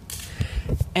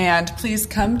And please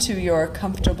come to your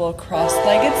comfortable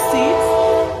cross-legged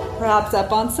seats, perhaps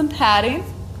up on some padding.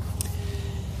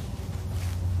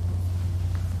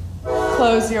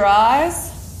 Close your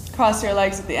eyes, cross your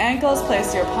legs at the ankles,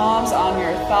 place your palms on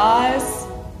your thighs.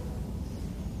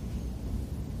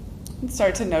 And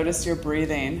start to notice your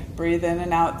breathing. Breathe in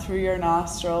and out through your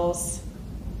nostrils.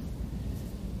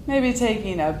 Maybe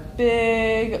taking a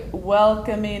big,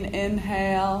 welcoming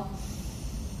inhale.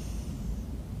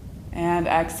 And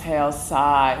exhale,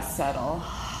 sigh, settle.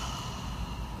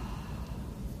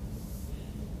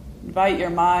 Invite your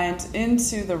mind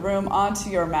into the room, onto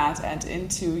your mat, and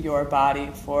into your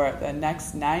body for the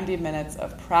next 90 minutes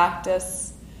of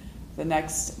practice, the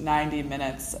next 90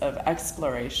 minutes of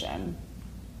exploration.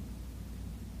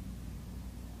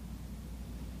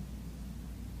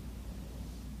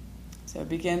 So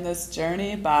begin this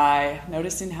journey by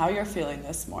noticing how you're feeling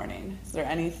this morning. Is there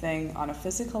anything on a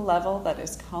physical level that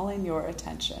is calling your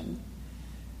attention?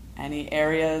 Any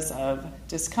areas of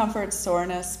discomfort,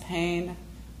 soreness, pain,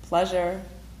 pleasure?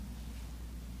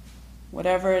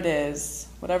 Whatever it is,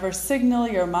 whatever signal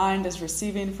your mind is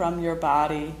receiving from your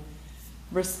body,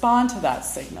 respond to that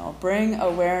signal. Bring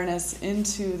awareness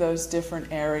into those different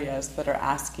areas that are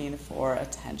asking for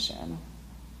attention.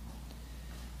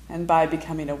 And by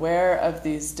becoming aware of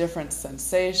these different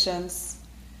sensations,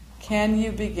 can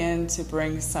you begin to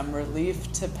bring some relief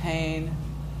to pain,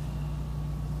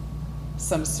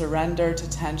 some surrender to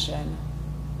tension?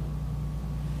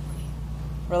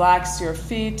 Relax your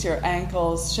feet, your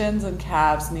ankles, shins and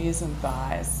calves, knees and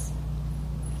thighs.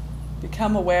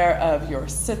 Become aware of your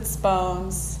sits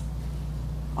bones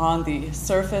on the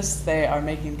surface they are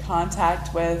making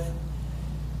contact with,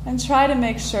 and try to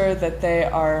make sure that they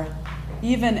are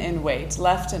even in weight,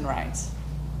 left and right.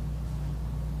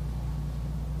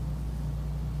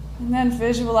 And then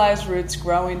visualize roots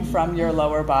growing from your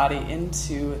lower body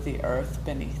into the earth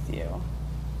beneath you.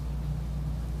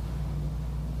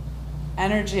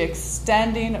 Energy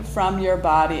extending from your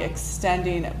body,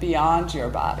 extending beyond your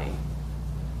body.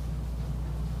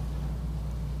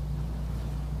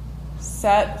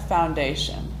 Set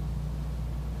foundation.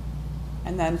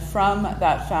 And then from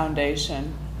that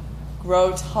foundation,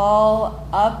 grow tall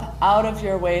up out of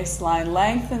your waistline,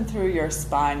 lengthen through your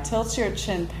spine, tilt your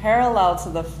chin parallel to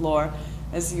the floor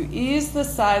as you ease the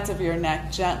sides of your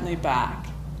neck gently back,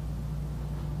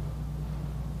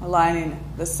 aligning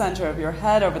the center of your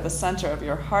head over the center of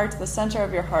your heart, the center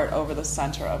of your heart over the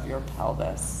center of your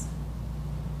pelvis.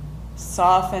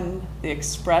 Soften the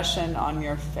expression on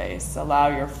your face. Allow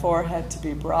your forehead to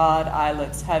be broad,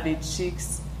 eyelids heavy,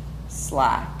 cheeks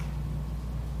slack.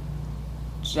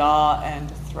 Jaw and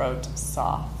throat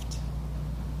soft.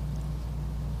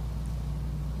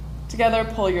 Together,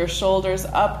 pull your shoulders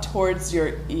up towards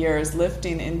your ears,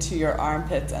 lifting into your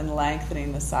armpits and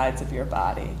lengthening the sides of your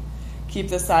body. Keep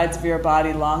the sides of your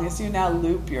body long as you now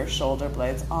loop your shoulder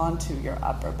blades onto your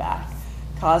upper back,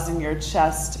 causing your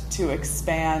chest to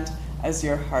expand as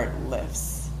your heart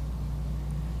lifts.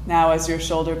 Now, as your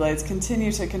shoulder blades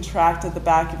continue to contract at the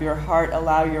back of your heart,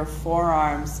 allow your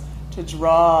forearms to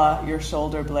draw your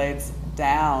shoulder blades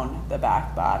down the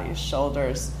back body.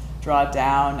 Shoulders draw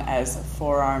down as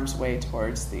forearms weigh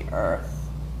towards the earth.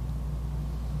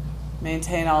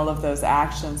 Maintain all of those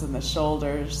actions in the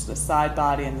shoulders, the side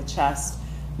body, and the chest.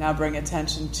 Now bring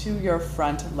attention to your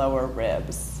front lower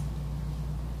ribs.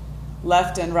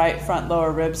 Left and right front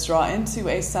lower ribs draw into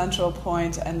a central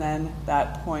point, and then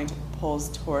that point pulls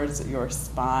towards your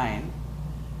spine,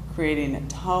 creating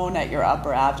tone at your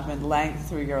upper abdomen, length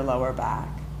through your lower back.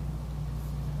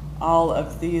 All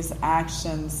of these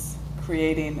actions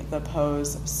creating the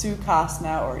pose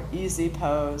Sukhasana, or easy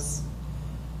pose,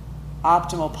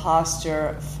 optimal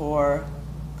posture for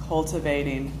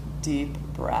cultivating deep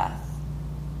breath.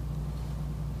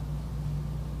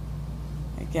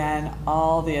 Again,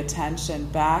 all the attention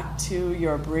back to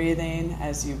your breathing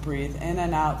as you breathe in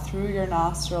and out through your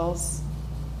nostrils.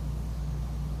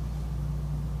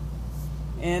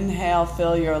 Inhale,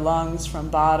 fill your lungs from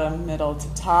bottom, middle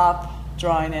to top,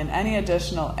 drawing in any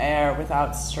additional air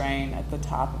without strain at the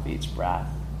top of each breath.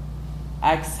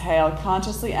 Exhale,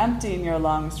 consciously emptying your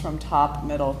lungs from top,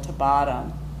 middle to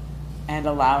bottom, and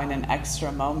allowing an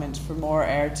extra moment for more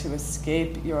air to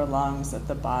escape your lungs at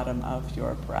the bottom of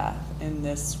your breath. In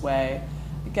this way,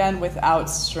 again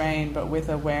without strain, but with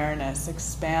awareness,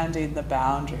 expanding the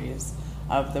boundaries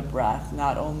of the breath,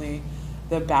 not only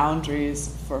the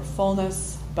boundaries for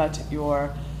fullness, but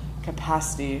your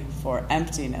capacity for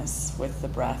emptiness with the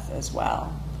breath as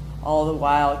well. All the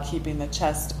while keeping the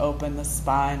chest open, the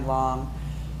spine long,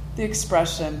 the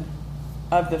expression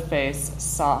of the face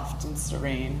soft and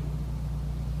serene.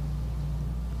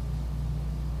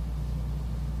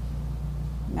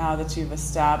 Now that you've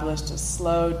established a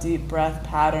slow, deep breath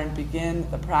pattern, begin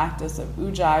the practice of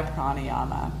Ujjayi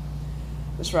Pranayama,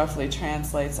 which roughly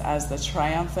translates as the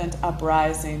triumphant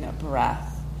uprising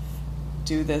breath.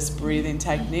 Do this breathing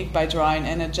technique by drawing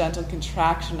in a gentle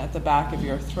contraction at the back of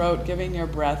your throat, giving your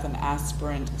breath an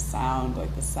aspirant sound,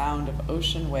 like the sound of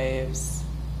ocean waves.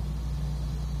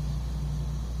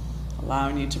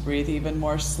 Allowing you to breathe even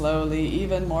more slowly,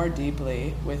 even more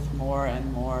deeply, with more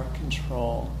and more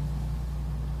control.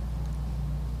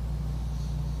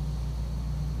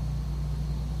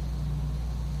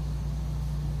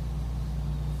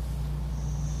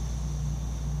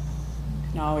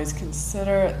 You can always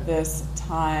consider this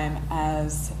time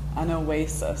as an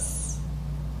oasis.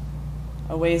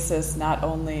 Oasis not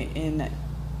only in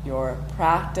your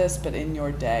practice, but in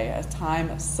your day. A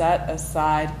time set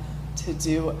aside to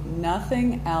do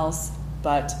nothing else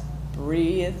but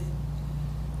breathe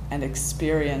and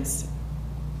experience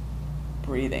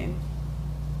breathing.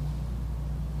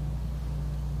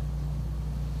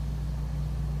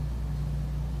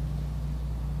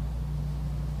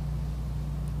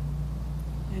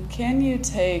 And can you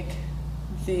take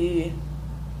the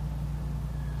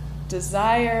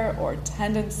desire or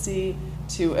tendency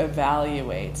to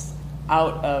evaluate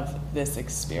out of this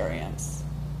experience?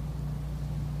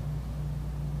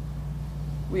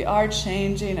 We are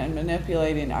changing and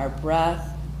manipulating our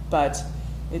breath, but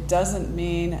it doesn't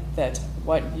mean that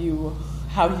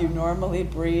how you normally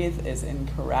breathe is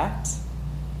incorrect.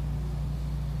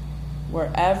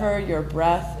 Wherever your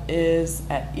breath is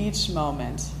at each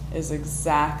moment is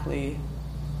exactly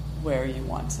where you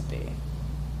want to be.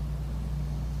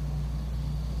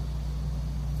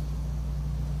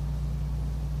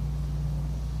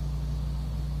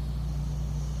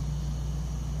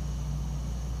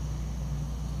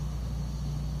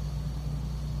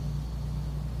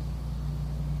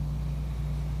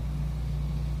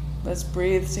 Let's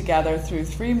breathe together through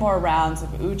 3 more rounds of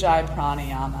Ujjayi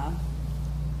Pranayama.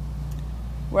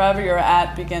 Wherever you're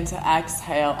at, begin to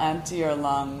exhale, empty your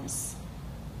lungs.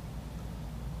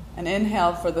 And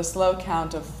inhale for the slow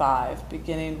count of 5,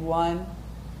 beginning 1,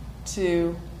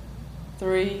 2,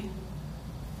 3,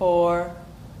 4,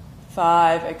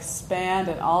 5. Expand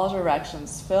in all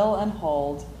directions, fill and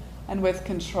hold, and with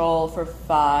control for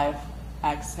 5,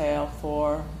 exhale,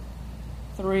 4,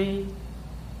 3,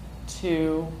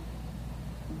 2,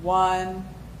 1,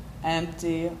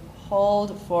 empty.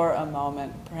 Hold for a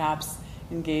moment, perhaps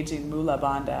engaging Mula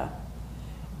Bandha.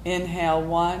 Inhale,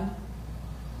 1,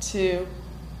 2,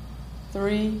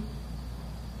 3,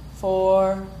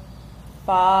 4,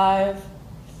 5.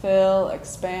 Fill,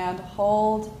 expand,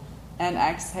 hold, and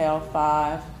exhale,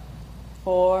 5,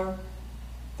 4,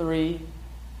 3,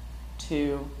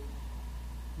 2,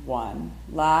 1.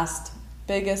 Last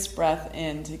biggest breath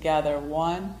in together.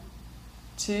 1,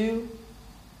 2,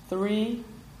 3,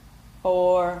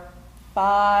 4,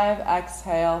 5.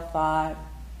 Exhale, 5,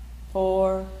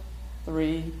 4,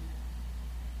 3,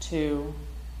 2,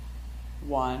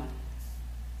 1.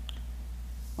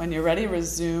 When you're ready,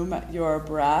 resume your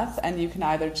breath, and you can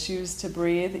either choose to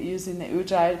breathe using the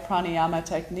Ujjayi Pranayama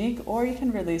technique, or you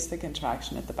can release the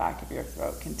contraction at the back of your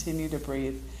throat. Continue to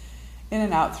breathe in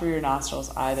and out through your nostrils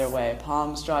either way.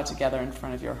 Palms draw together in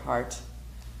front of your heart.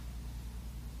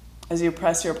 As you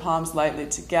press your palms lightly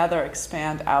together,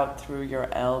 expand out through your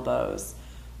elbows.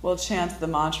 We'll chant the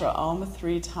mantra Om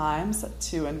 3 times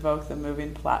to invoke the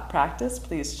moving practice.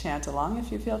 Please chant along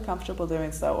if you feel comfortable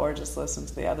doing so, or just listen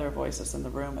to the other voices in the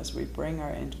room as we bring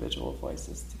our individual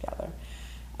voices together.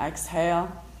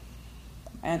 Exhale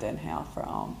and inhale for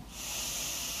Om.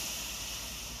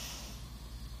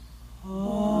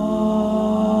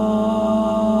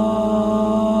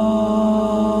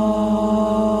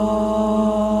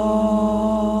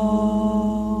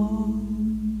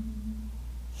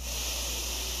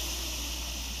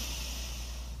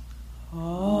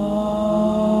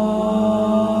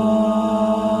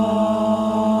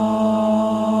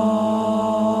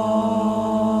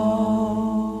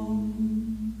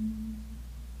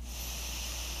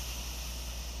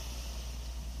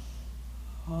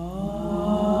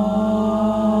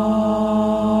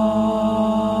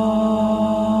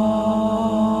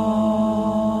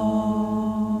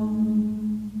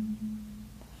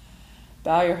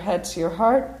 Bow your head to your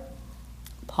heart,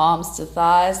 palms to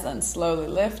thighs, then slowly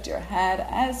lift your head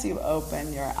as you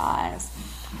open your eyes.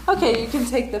 Okay, you can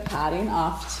take the padding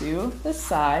off to the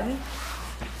side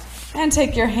and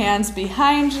take your hands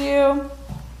behind you,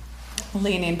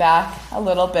 leaning back a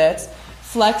little bit.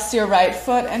 Flex your right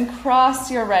foot and cross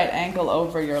your right ankle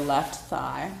over your left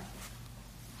thigh.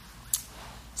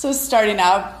 So starting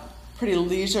out pretty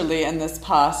leisurely in this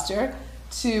posture,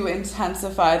 To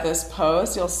intensify this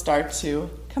pose, you'll start to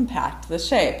compact the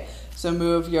shape. So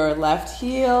move your left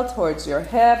heel towards your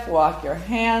hip, walk your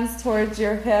hands towards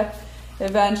your hip,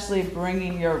 eventually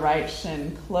bringing your right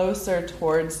shin closer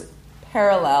towards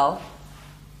parallel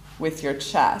with your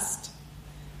chest.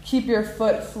 Keep your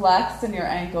foot flexed and your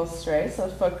ankle straight, so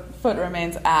foot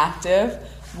remains active.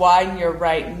 Widen your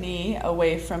right knee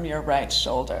away from your right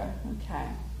shoulder. Okay.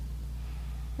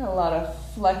 Got a lot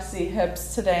of flexy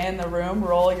hips today in the room.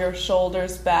 Roll your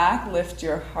shoulders back, lift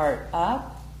your heart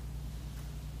up.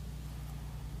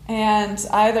 And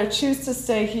either choose to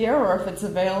stay here, or if it's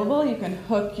available, you can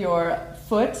hook your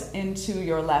foot into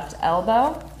your left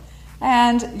elbow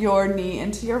and your knee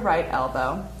into your right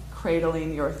elbow,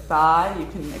 cradling your thigh. You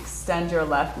can extend your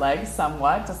left leg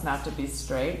somewhat, doesn't have to be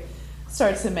straight.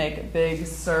 Start to make big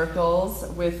circles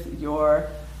with your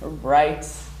right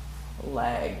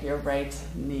leg, your right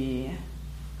knee,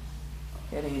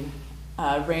 getting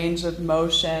range of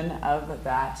motion of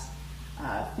that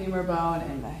femur bone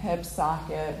in the hip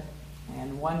socket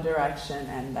in one direction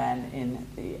and then in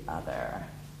the other.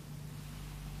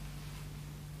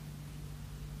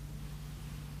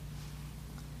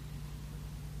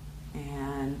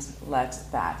 And let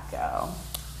that go.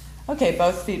 Okay,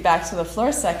 both feet back to the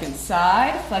floor, second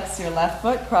side. Flex your left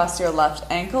foot, cross your left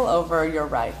ankle over your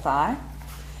right thigh.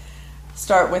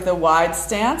 Start with a wide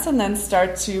stance and then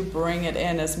start to bring it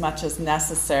in as much as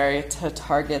necessary to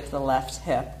target the left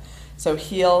hip. So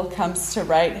heel comes to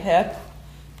right hip,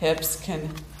 hips can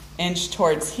inch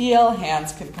towards heel,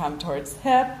 hands can come towards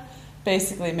hip,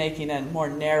 basically making a more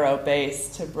narrow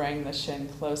base to bring the shin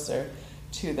closer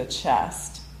to the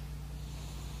chest.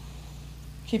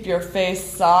 Keep your face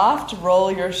soft,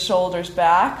 roll your shoulders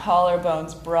back,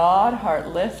 collarbones broad, heart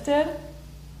lifted.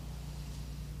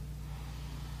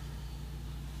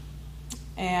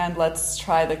 And let's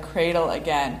try the cradle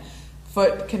again.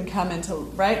 Foot can come into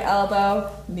right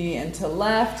elbow, knee into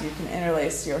left. You can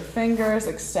interlace your fingers,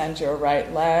 extend your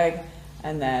right leg,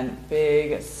 and then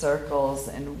big circles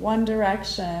in one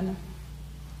direction.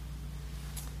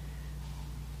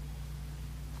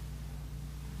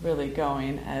 Really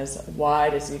going as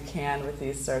wide as you can with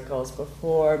these circles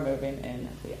before moving in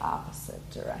the opposite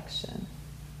direction.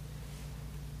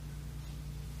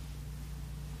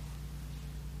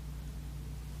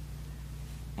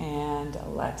 And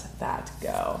let that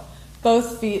go.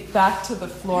 Both feet back to the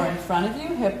floor in front of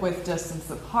you, hip width distance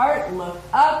apart. Look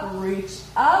up, reach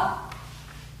up.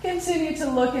 Continue to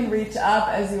look and reach up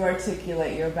as you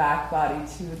articulate your back body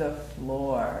to the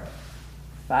floor.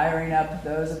 Firing up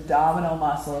those abdominal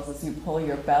muscles as you pull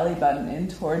your belly button in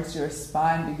towards your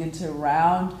spine. Begin to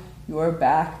round your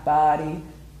back body,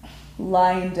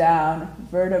 lying down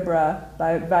vertebra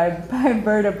by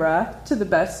vertebra to the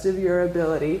best of your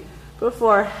ability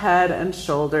before head and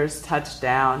shoulders touch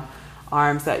down,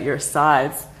 arms at your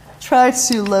sides. Try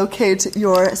to locate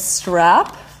your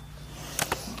strap,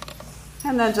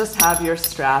 and then just have your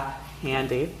strap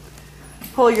handy.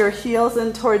 Pull your heels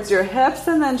in towards your hips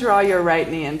and then draw your right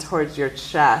knee in towards your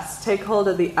chest. Take hold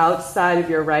of the outside of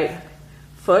your right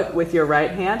foot with your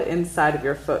right hand, inside of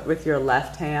your foot with your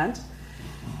left hand.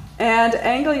 And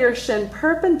angle your shin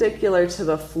perpendicular to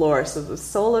the floor so the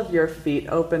sole of your feet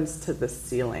opens to the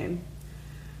ceiling.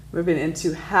 Moving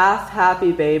into half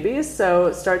happy baby,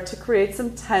 so start to create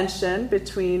some tension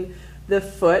between the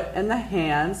foot and the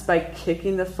hands by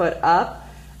kicking the foot up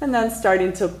and then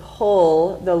starting to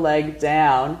pull the leg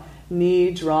down,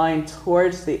 knee drawing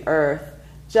towards the earth,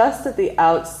 just at the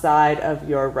outside of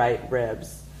your right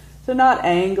ribs. So not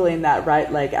angling that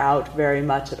right leg out very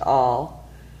much at all,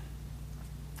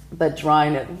 but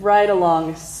drawing it right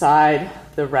alongside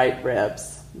the right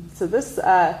ribs. So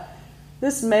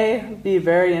this may be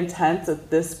very intense at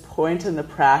this point in the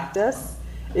practice.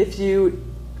 If you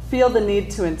feel the need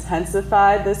to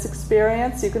intensify this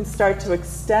experience, you can start to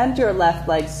extend your left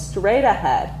leg straight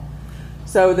ahead.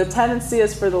 So the tendency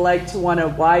is for the leg to want to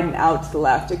widen out to the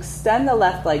left. Extend the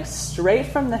left leg straight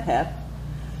from the hip,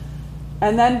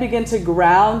 and then begin to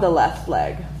ground the left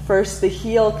leg. First the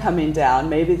heel coming down,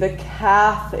 maybe the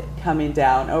calf coming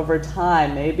down over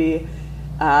time, maybe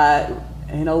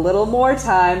in a little more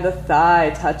time, the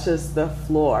thigh touches the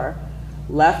floor.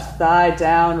 Left thigh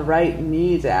down, right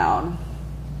knee down.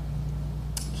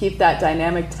 Keep that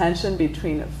dynamic tension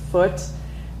between foot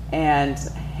and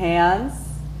hands.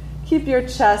 Keep your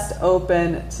chest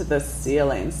open to the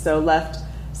ceiling, so left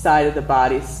side of the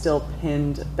body still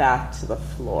pinned back to the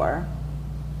floor.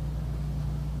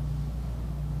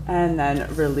 And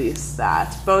then release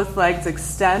that. Both legs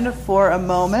extend for a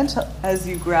moment as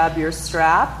you grab your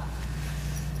strap.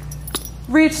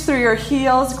 Reach through your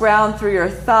heels, ground through your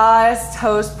thighs,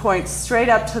 toes point straight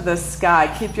up to the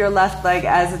sky. Keep your left leg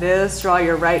as it is. Draw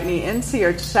your right knee into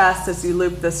your chest as you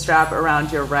loop the strap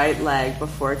around your right leg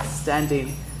before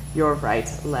extending your right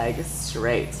leg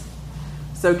straight.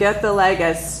 So get the leg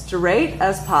as straight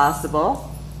as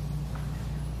possible,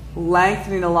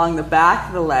 lengthening along the back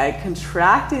of the leg,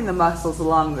 contracting the muscles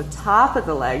along the top of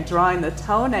the leg, drawing the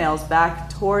toenails back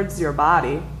towards your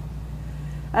body.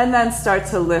 And then start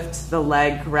to lift the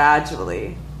leg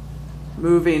gradually,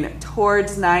 moving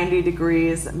towards 90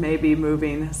 degrees, maybe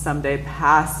moving someday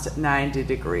past 90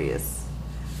 degrees.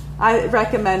 I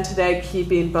recommend today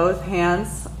keeping both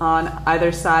hands on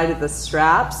either side of the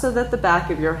strap so that the back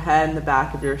of your head and the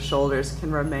back of your shoulders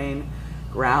can remain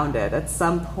grounded. At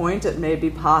some point, it may be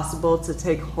possible to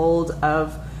take hold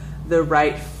of the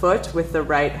right foot with the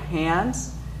right hand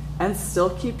and still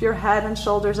keep your head and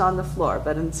shoulders on the floor.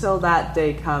 But until that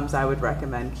day comes, I would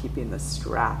recommend keeping the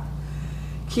strap.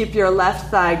 Keep your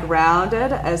left thigh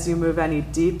grounded as you move any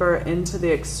deeper into the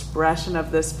expression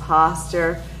of this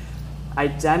posture,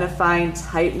 identifying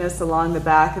tightness along the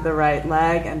back of the right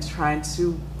leg and trying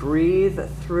to breathe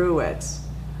through it.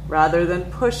 Rather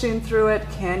than pushing through it,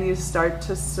 can you start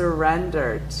to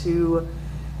surrender, to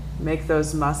make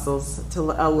those muscles, to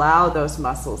allow those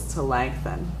muscles to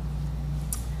lengthen?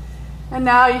 And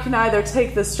now you can either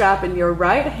take the strap in your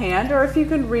right hand, or if you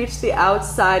can reach the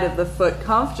outside of the foot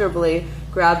comfortably,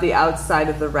 grab the outside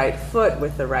of the right foot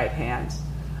with the right hand.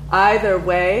 Either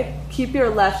way, keep your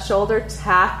left shoulder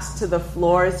tacked to the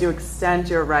floor as you extend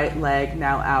your right leg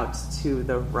now out to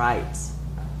the right.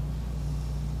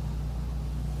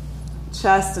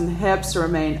 Chest and hips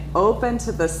remain open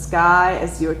to the sky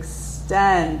as you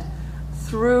extend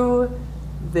through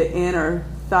the inner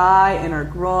thigh, inner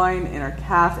groin, inner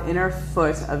calf, inner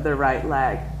foot of the right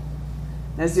leg.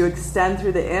 As you extend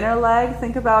through the inner leg,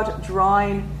 think about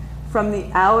drawing from the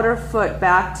outer foot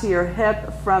back to your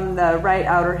hip, from the right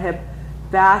outer hip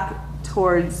back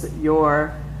towards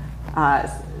your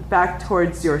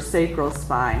sacral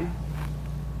spine.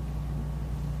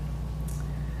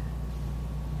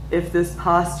 If this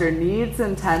posture needs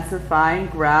intensifying,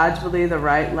 gradually the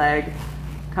right leg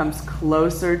comes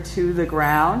closer to the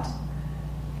ground.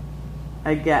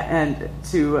 Again, and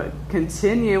to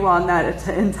continue on that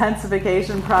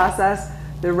intensification process,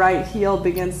 the right heel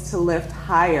begins to lift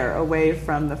higher away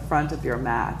from the front of your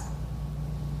mat.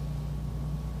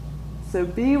 So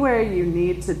be where you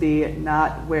need to be,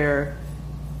 not where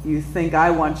you think I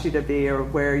want you to be or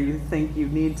where you think you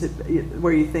need to be,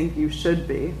 where you think you should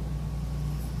be.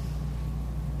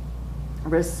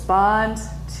 Respond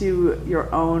to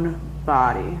your own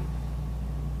body.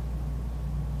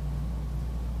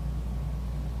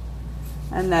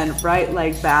 And then right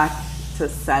leg back to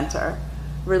center.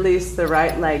 Release the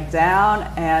right leg down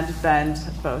and bend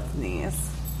both knees.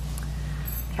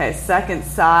 Okay, second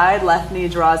side, left knee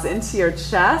draws into your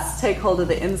chest. Take hold of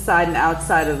the inside and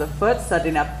outside of the foot,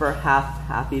 setting up for half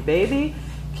happy baby.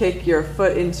 Kick your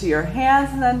foot into your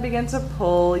hands and then begin to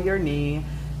pull your knee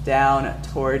down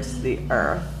towards the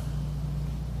earth.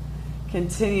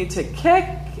 Continue to kick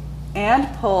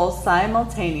and pull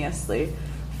simultaneously,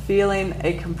 feeling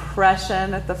a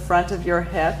compression at the front of your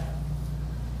hip.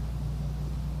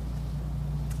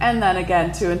 And then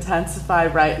again, to intensify,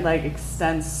 right leg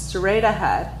extends straight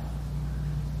ahead.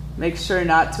 Make sure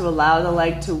not to allow the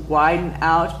leg to widen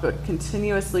out, but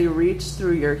continuously reach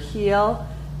through your heel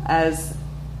as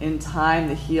in time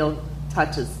the heel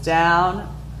touches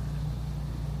down.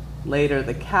 Later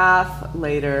the calf,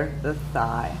 later the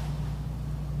thigh.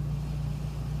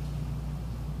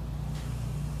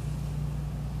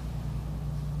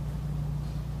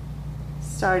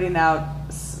 Starting out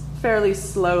fairly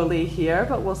slowly here,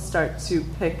 but we'll start to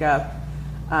pick up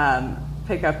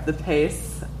the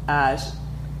pace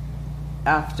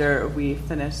after we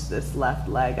finish this left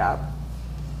leg up.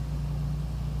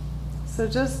 So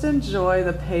just enjoy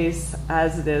the pace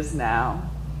as it is now.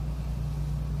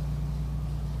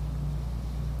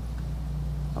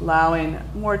 Allowing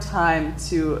more time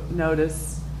to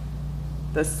notice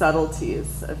the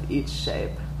subtleties of each shape.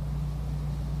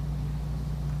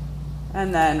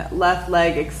 And then left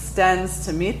leg extends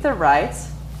to meet the right.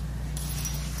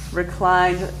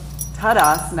 Reclined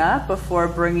Tadasana before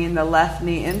bringing the left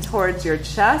knee in towards your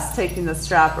chest, taking the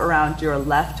strap around your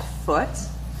left foot.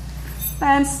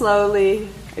 And slowly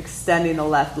extending the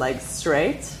left leg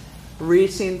straight.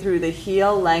 Reaching through the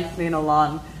heel, lengthening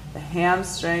along the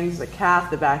hamstrings, the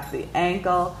calf, the back of the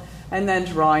ankle, and then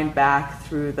drawing back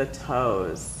through the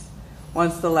toes.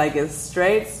 Once the leg is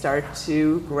straight, start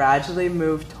to gradually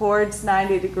move towards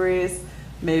 90 degrees,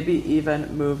 maybe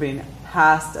even moving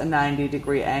past a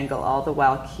 90-degree angle, all the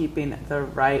while keeping the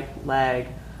right leg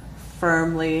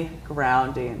firmly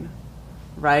grounding.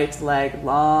 Right leg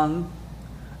long,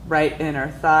 right inner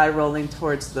thigh rolling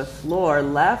towards the floor,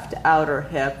 left outer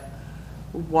hip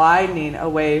widening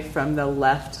away from the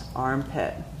left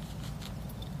armpit.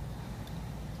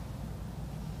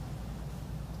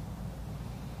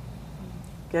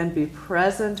 Again, be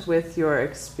present with your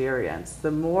experience.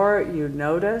 The more you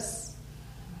notice,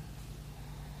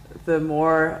 the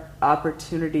more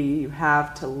opportunity you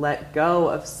have to let go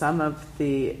of some of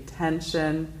the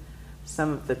tension,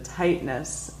 some of the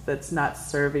tightness that's not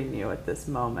serving you at this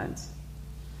moment.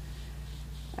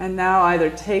 And now either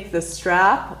take the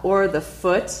strap or the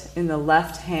foot in the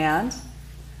left hand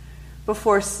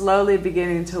before slowly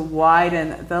beginning to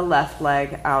widen the left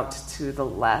leg out to the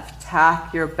left.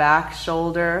 Tack your back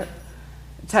shoulder,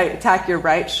 tack your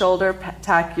right shoulder,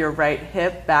 tack your right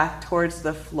hip back towards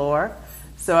the floor.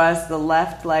 So as the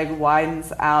left leg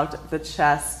widens out, the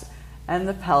chest and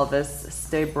the pelvis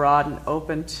stay broad and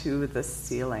open to the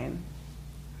ceiling.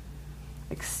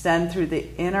 Extend through the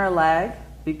inner leg,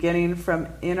 beginning from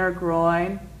inner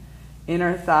groin,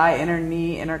 inner thigh, inner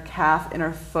knee, inner calf,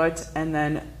 inner foot, and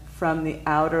then from the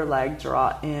outer leg,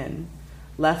 draw in.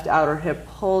 Left outer hip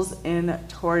pulls in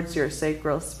towards your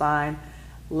sacral spine.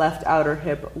 Left outer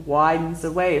hip widens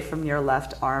away from your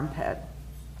left armpit.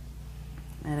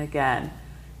 And again,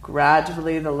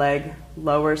 gradually the leg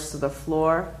lowers to the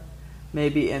floor.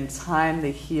 Maybe in time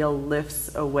the heel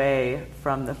lifts away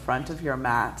from the front of your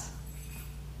mat.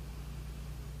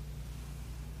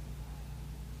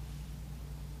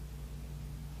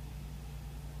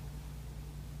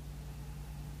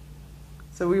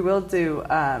 So we will do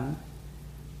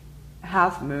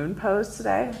half moon pose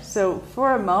today. So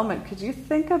for a moment, could you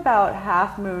think about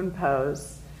half moon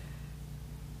pose?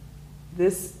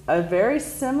 This a very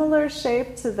similar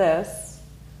shape to this,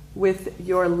 with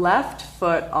your left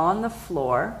foot on the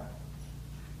floor,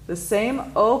 the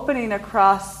same opening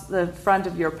across the front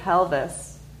of your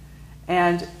pelvis,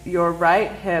 and your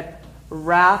right hip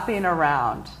wrapping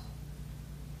around.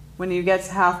 When you get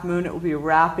to half moon, it will be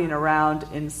wrapping around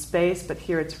in space, but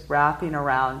here it's wrapping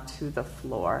around to the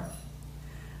floor.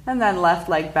 And then left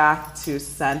leg back to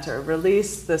center.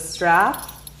 Release the strap.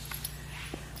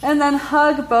 And then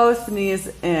hug both knees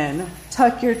in.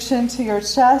 Tuck your chin to your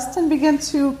chest and begin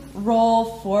to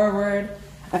roll forward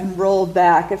and roll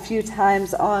back a few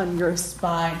times on your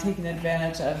spine, taking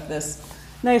advantage of this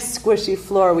nice squishy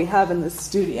floor we have in the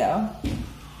studio.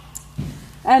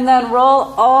 And then roll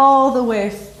all the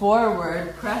way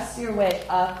forward. Press your way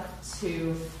up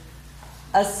to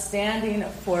a standing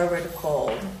forward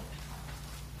fold.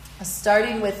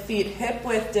 Starting with feet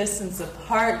hip-width distance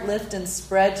apart, lift and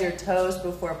spread your toes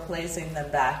before placing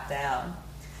them back down.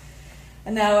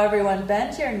 And now everyone,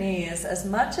 bend your knees as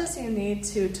much as you need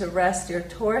to rest your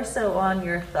torso on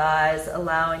your thighs,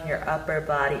 allowing your upper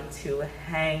body to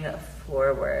hang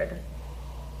forward.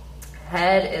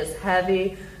 Head is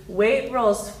heavy. Weight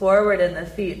rolls forward in the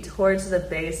feet towards the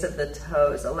base of the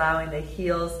toes, allowing the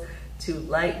heels to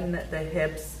lighten the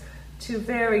hips to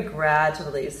very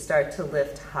gradually start to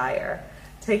lift higher.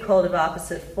 Take hold of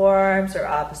opposite forearms or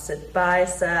opposite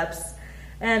biceps,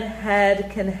 and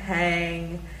head can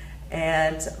hang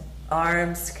and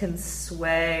arms can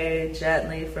sway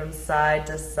gently from side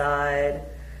to side.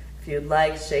 If you'd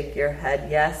like, shake your head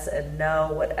yes and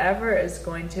no, whatever is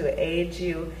going to aid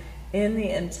you in the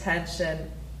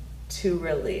intention to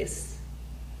release.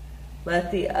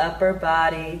 Let the upper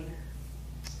body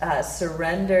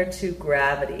surrender to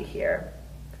gravity here,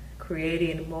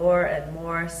 creating more and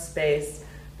more space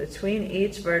between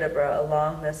each vertebra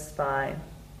along the spine.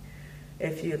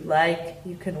 If you'd like,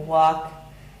 you can walk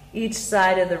each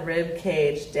side of the rib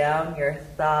cage down your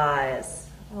thighs,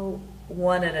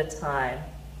 one at a time,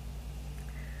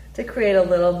 to create a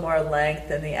little more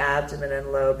length in the abdomen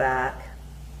and low back.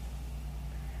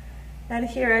 And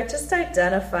here, just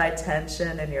identify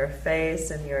tension in your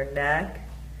face and your neck.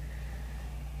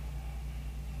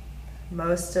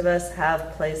 Most of us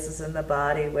have places in the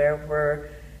body where we're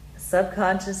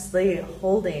subconsciously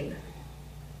holding,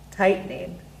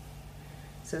 tightening.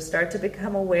 So start to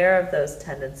become aware of those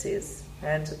tendencies.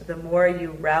 And the more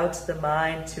you route the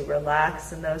mind to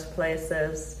relax in those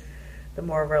places, the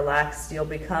more relaxed you'll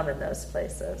become in those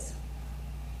places.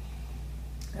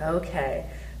 Okay.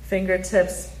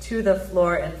 Fingertips to the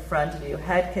floor in front of you.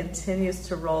 Head continues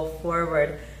to roll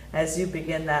forward as you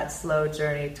begin that slow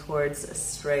journey towards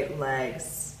straight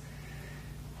legs.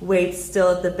 Weight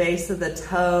still at the base of the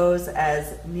toes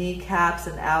as kneecaps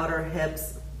and outer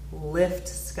hips lift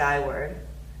skyward.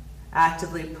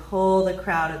 Actively pull the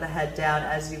crown of the head down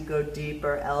as you go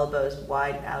deeper. Elbows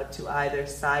widen out to either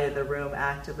side of the room.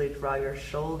 Actively draw your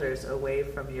shoulders away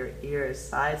from your ears,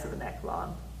 sides of the neck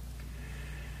long.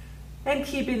 And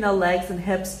keeping the legs and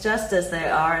hips just as they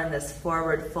are in this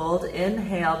forward fold.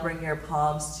 Inhale, bring your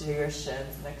palms to your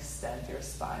shins and extend your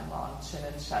spine long, chin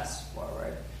and chest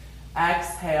forward.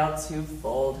 Exhale to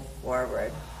fold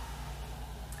forward.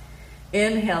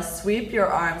 Inhale, sweep your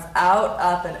arms out,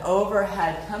 up, and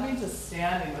overhead, coming to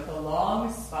standing with a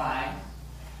long spine.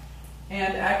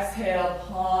 And exhale,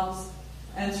 palms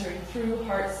entering through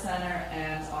heart center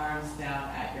and arms down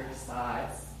at your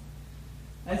sides.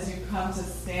 As you come to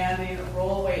standing,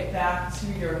 roll weight back to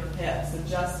your hips.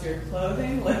 Adjust your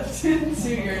clothing, lift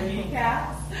into your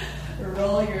kneecaps.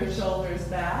 Roll your shoulders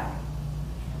back.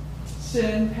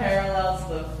 Chin parallel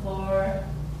to the floor.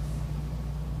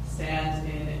 Stand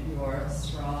in your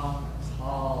strong,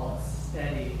 tall,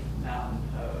 steady mountain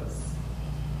pose.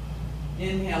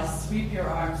 Inhale, sweep your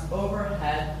arms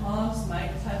overhead. Palms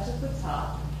might touch at the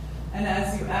top. And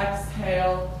as you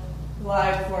exhale,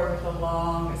 glide forward with a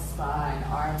long spine,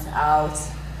 arms out,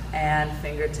 and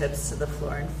fingertips to the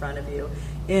floor in front of you.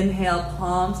 Inhale,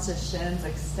 palms to shins,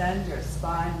 extend your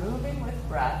spine, moving with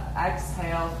breath.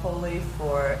 Exhale, fully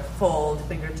fold,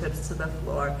 fingertips to the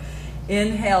floor.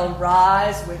 Inhale,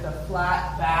 rise with a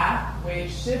flat back, weight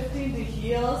shifting to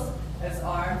heels as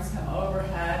arms come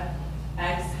overhead.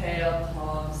 Exhale,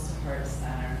 palms to heart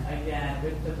center. Again,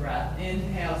 with the breath.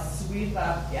 Inhale, sweep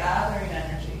up, gathering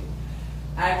energy.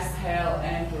 Exhale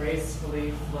and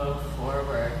gracefully flow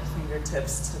forward.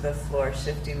 Fingertips to the floor,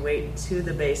 shifting weight to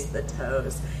the base of the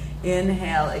toes.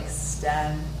 Inhale,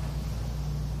 extend.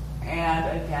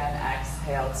 And again,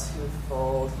 exhale to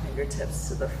fold. Fingertips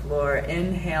to the floor.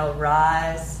 Inhale,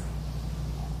 rise.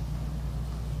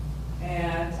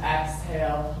 And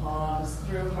exhale, palms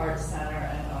through heart center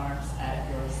and arms at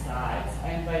your sides.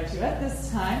 I invite you at this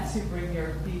time to bring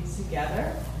your feet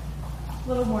together. A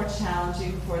little more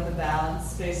challenging for the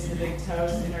balance. Space the big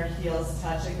toes, inner heels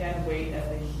touch. Again, weight at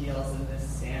the heels in this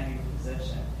standing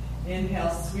position.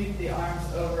 Inhale, sweep the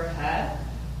arms overhead,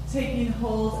 taking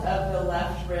hold of the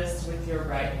left wrist with your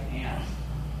right hand.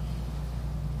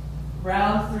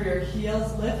 Round through your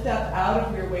heels, lift up out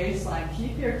of your waistline.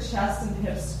 Keep your chest and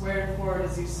hips squared forward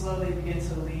as you slowly begin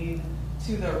to lean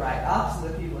to the right,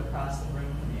 opposite the people across the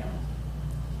room from you.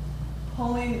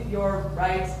 Pulling your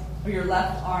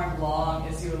left arm long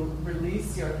as you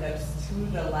release your hips to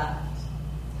the left.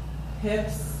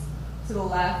 Hips to the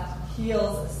left,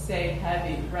 heels stay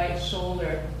heavy. Right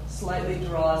shoulder slightly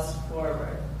draws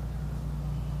forward.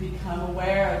 Become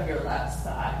aware of your left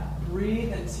side.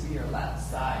 Breathe into your left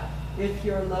side. If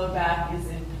your low back is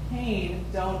in pain,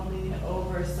 don't lean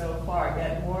over so far.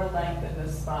 Get more length in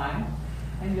the spine,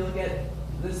 and you'll get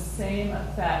the same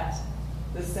effect,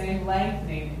 the same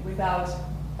lengthening without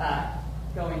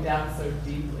going down so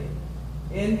deeply.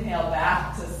 Inhale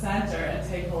back to center and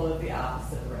take hold of the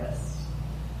opposite wrist.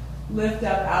 Lift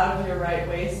up out of your right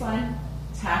waistline,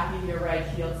 tacking your right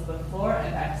heel to the floor,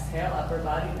 and exhale, upper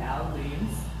body now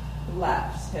leans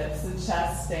left. Hips and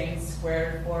chest staying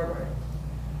squared forward.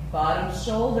 Bottom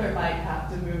shoulder might have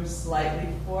to move slightly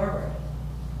forward.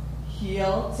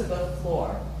 Heel to the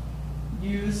floor.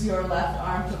 Use your left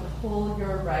arm to pull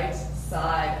your right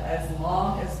side as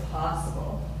long as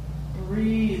possible.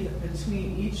 Breathe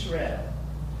between each rib.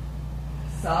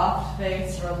 Soft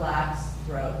face, relaxed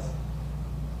throat.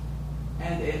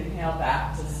 And inhale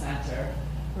back to center.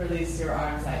 Release your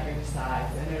arms at your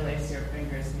sides. Interlace your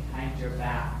fingers behind your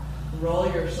back. Roll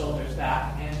your shoulders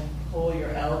back and pull your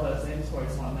elbows in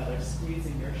towards one another,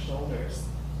 squeezing your shoulders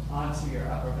onto your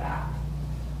upper back.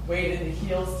 Weight in the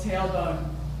heels, tailbone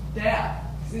down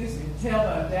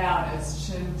as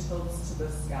chin tilts to the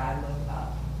sky, look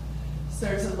up.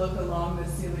 Start to look along the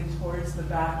ceiling towards the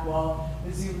back wall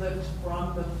as you lift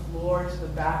from the floor to the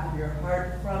back of your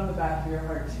heart, from the back of your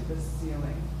heart to the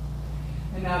ceiling.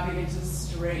 And now begin to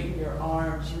straighten your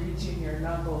arms, reaching your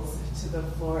knuckles to the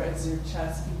floor as your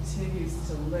chest continues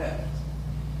to lift.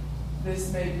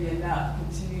 This may be enough.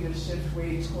 Continue to shift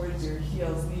weight towards your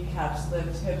heels, kneecaps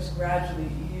lift, hips gradually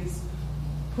ease.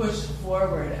 Push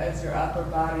forward as your upper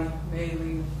body may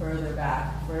lean further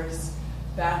back. First,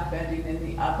 back bending in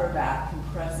the upper back,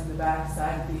 compressing the back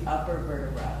side of the upper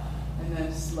vertebra, and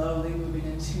then slowly moving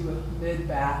into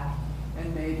mid-back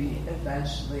and maybe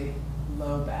eventually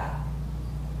low back.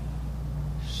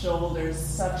 Shoulders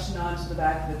suction onto the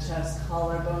back of the chest,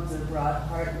 collarbones are broad,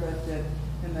 heart lifted,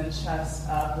 and then chest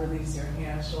up. Release your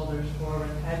hands, shoulders forward,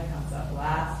 head comes up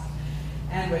last.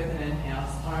 And with an inhale,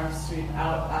 arms sweep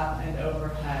out, up, and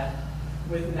overhead.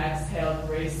 With an exhale,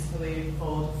 gracefully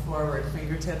fold forward,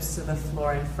 fingertips to the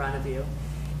floor in front of you.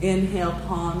 Inhale,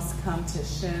 palms come to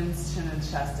shins, chin and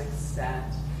chest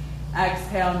extend.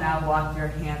 Exhale, now walk your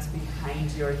hands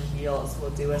behind your heels.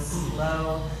 We'll do a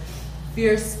slow,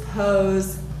 fierce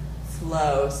pose,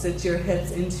 flow. Sit your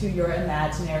hips into your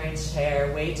imaginary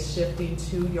chair, weight shifting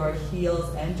to your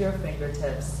heels and your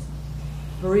fingertips.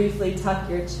 Briefly tuck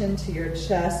your chin to your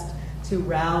chest to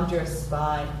round your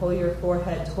spine. Pull your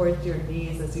forehead towards your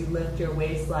knees as you lift your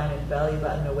waistline and belly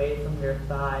button away from your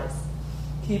thighs.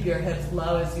 Keep your hips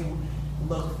low as you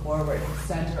look forward.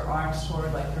 Extend your arms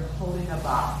forward like you're holding a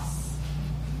box.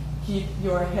 Keep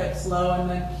your hips low and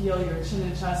then peel your chin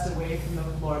and chest away from the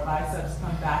floor. Biceps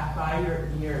come back by your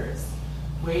ears.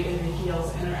 Weight in the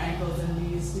heels, inner ankles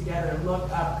and knees together. Look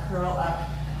up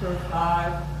for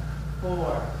 5,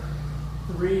 4,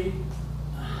 3,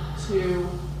 2,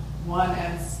 1,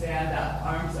 and stand up.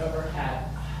 Arms overhead.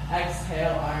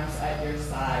 Exhale, arms at your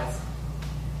sides.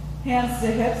 Hands to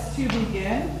hips to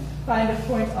begin. Find a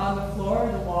point on the floor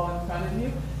or the wall in front of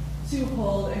you to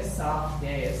hold a soft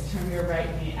gaze. Turn your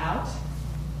right knee out.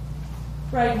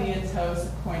 Right knee and toes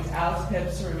point out,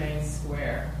 hips remain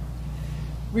square.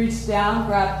 Reach down,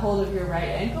 grab hold of your right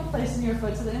ankle, placing your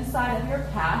foot to the inside of your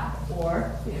calf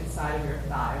or the inside of your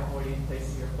thigh, avoiding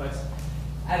placing your foot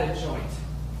at a joint.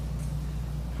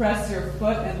 Press your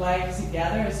foot and leg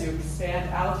together as you expand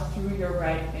out through your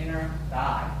right inner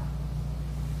thigh.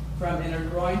 From inner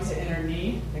groin to inner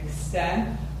knee,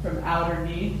 extend. From outer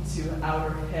knee to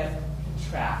outer hip,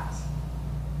 contract.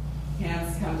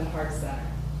 Hands come to heart center.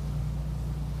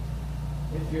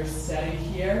 If you're steady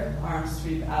here, arms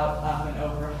sweep out, up, and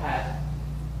overhead.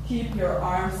 Keep your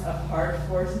arms apart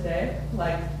for today,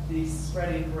 like the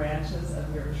spreading branches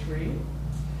of your tree.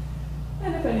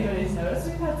 And if anybody's noticed,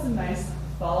 we've had some nice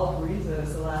fall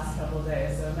breezes the last couple of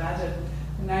days. So imagine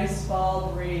a nice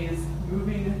fall breeze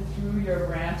moving through your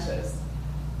branches.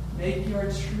 Make your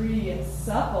tree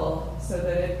supple so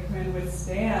that it can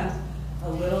withstand a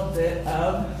little bit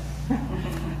of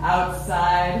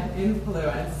outside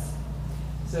influence.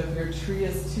 So if your tree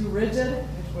is too rigid,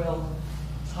 it will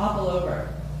topple over.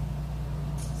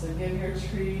 So give your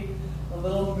tree a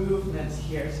little movement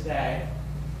here today.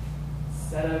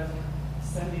 Instead of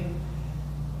sending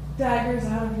daggers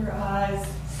out of your eyes,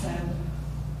 send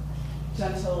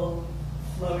gentle,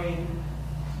 flowing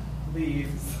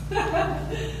leaves.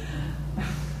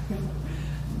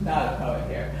 Not a poet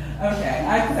here. Okay,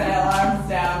 exhale, arms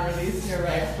down, release your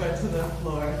right foot to the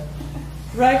floor.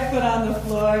 Right foot on the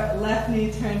floor, left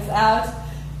knee turns out.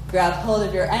 Grab hold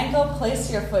of your ankle,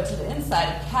 place your foot to the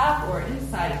inside of calf or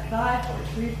inside of thigh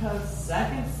for tree pose,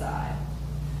 second side.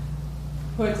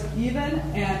 Put even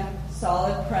and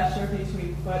solid pressure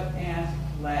between foot and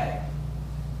leg.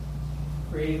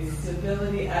 Create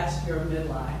stability at your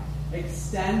midline.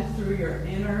 Extend through your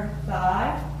inner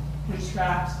thigh,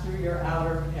 contract through your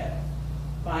outer hip.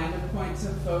 Find a point to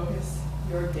focus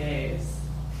your gaze.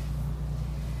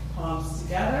 Palms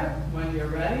together. When you're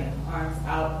ready, arms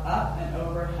out, up, and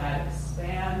overhead.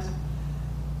 Expand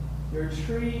your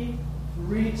tree,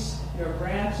 reach your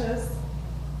branches,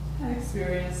 and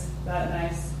experience that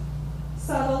nice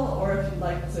subtle, or if you'd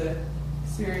like to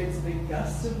experience a big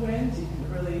gust of wind, you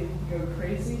can really go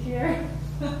crazy here.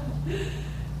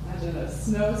 Imagine a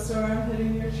snowstorm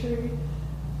hitting your tree.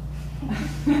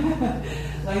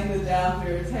 Lengthen down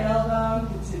through your tailbone.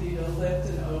 Continue to lift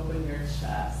and open your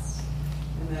chest.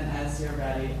 And then as you're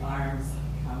ready, arms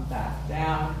come back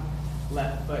down.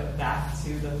 Left foot back to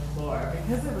the floor.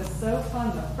 Because it was so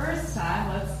fun the first time,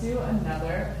 let's do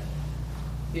another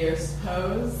fierce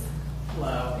pose.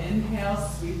 Flow. Inhale,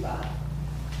 sweep up.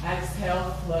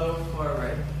 Exhale, flow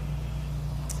forward.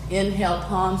 Inhale,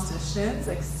 palms to shins,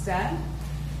 extend.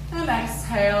 And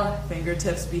exhale,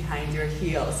 fingertips behind your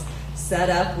heels. Set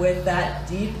up with that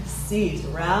deep seat.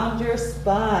 Round your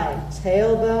spine.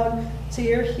 Tailbone to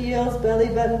your heels, belly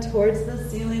button towards the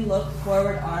ceiling. Look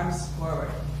forward, arms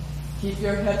forward. Keep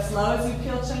your hips low as you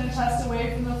peel chin and chest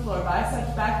away from the floor.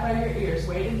 Biceps back by your ears.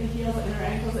 Weight in the heels, inner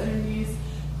ankles, inner knees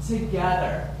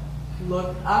together.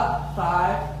 Look up.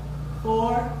 5,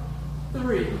 4,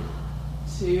 3,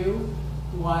 2,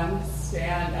 1.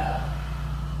 Stand up.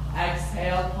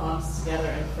 Exhale, palms together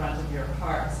in front of your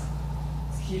heart.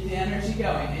 Let's keep the energy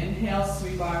going. Inhale,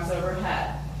 sweep arms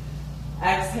overhead.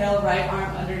 Exhale, right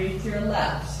arm underneath your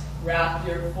left. Wrap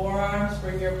your forearms,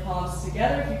 bring your palms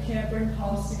together. If you can't bring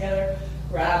palms together,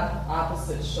 grab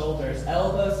opposite shoulders.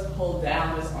 Elbows pull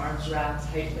down as arms wrap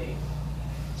tightly.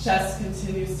 Chest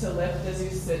continues to lift as you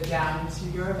sit down into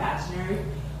your imaginary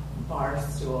bar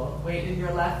stool. Weight in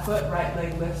your left foot, right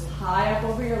leg lifts high up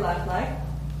over your left leg.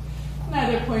 And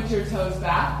either point your toes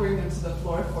back, bring them to the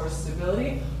floor for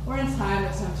stability, or in time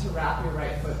attempt to wrap your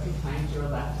right foot behind your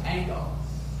left ankle.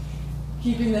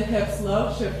 Keeping the hips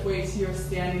low, shift weight to your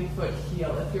standing foot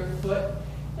heel. If your foot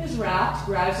is wrapped,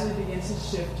 gradually begin to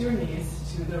shift your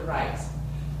knees to the right.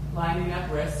 Lining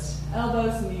up wrists,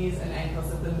 elbows, knees, and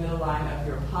ankles at the middle line of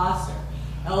your posture.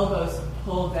 Elbows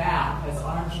pull down as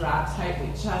arms wrap tightly,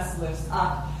 chest lifts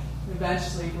up, and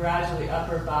eventually, gradually,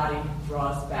 upper body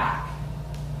draws back.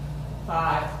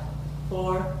 5,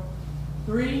 4,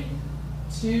 3,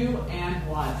 2, and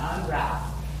 1. Unwrap.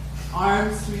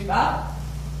 Arms sweep up.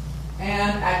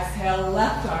 And exhale,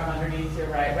 left arm underneath your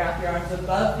right. Wrap your arms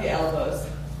above the elbows.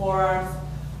 Forearms,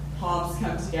 palms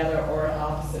come together or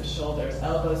opposite shoulders.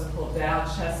 Elbows pull down,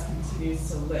 chest continues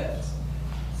to lift.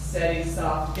 Steady,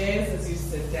 soft gaze as you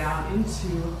sit down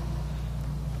into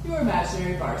your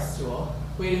imaginary bar stool.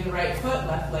 Weight in the right foot,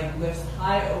 left leg lifts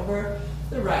high over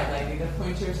the right leg. Either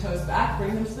point your toes back,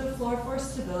 bring them to the floor for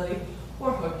stability,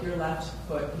 or hook your left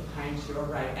foot behind your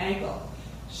right ankle.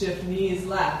 Shift knees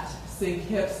left. Sink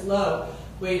hips low,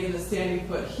 weight in the standing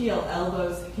foot heel,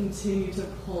 elbows continue to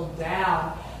pull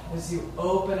down as you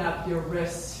open up your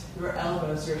wrists, your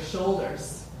elbows, your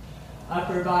shoulders.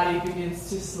 Upper body begins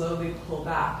to slowly pull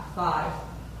back. 5,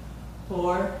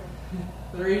 4,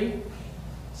 3,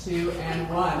 2, and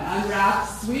 1. Unwrap,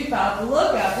 sweep up,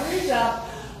 look up, reach up,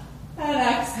 and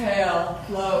exhale.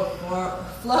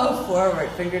 Flow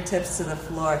forward, fingertips to the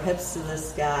floor, hips to the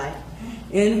sky.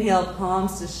 Inhale,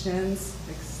 palms to shins.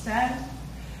 Extend,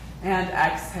 and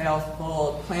exhale,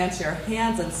 fold. Plant your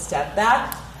hands and step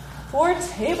back for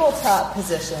tabletop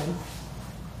position.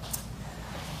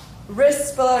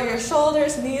 Wrists below your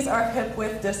shoulders, knees are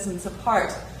hip-width distance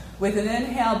apart. With an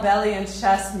inhale, belly and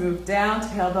chest move down,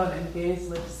 tailbone and gaze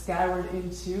lift skyward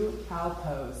into cow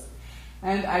pose.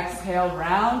 And exhale,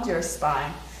 round your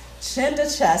spine. Chin to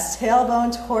chest,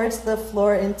 tailbone towards the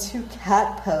floor into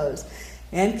cat pose.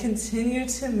 And continue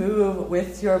to move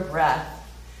with your breath.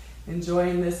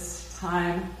 Enjoying this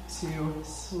time to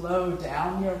slow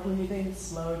down your breathing,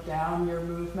 slow down your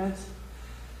movement.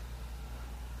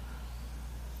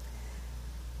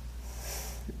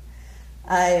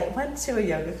 I went to a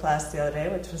yoga class the other day,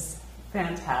 which was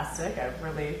fantastic. I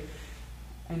really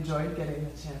enjoyed getting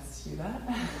the chance to do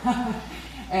that.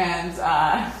 And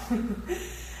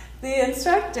the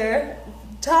instructor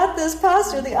taught this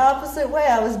posture the opposite way.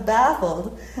 I was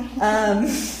baffled.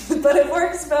 But it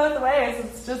works both ways.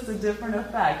 It's just a different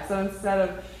effect. So instead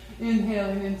of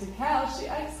inhaling into cow, she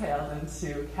exhaled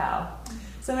into cow.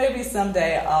 So maybe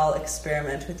someday I'll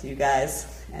experiment with you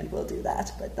guys, and we'll do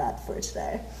that, but not for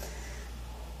today.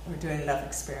 We're doing enough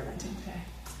experimenting today.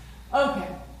 Okay,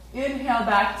 inhale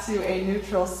back to a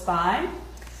neutral spine.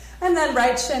 And then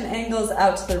right shin angles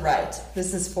out to the right.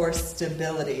 This is for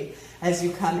stability as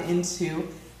you come into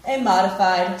a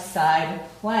modified side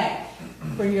plank.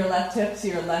 Bring your left hip to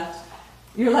your left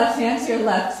hand to your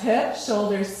left hip,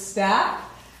 shoulders stack.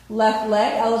 Left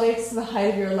leg elevates to the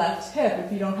height of your left hip.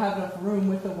 If you don't have enough room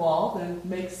with the wall, then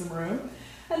make some room.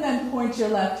 And then point your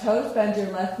left toes, bend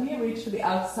your left knee, reach for the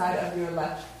outside of your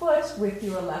left foot with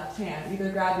your left hand. Either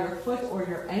grab your foot or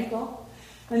your ankle,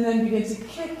 and then begin to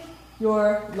kick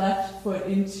your left foot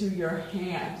into your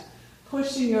hand,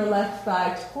 pushing your left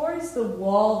thigh towards the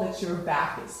wall that your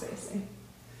back is facing.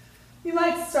 You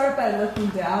might start by looking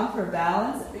down for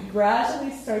balance, and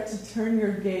gradually start to turn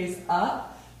your gaze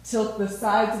up, tilt the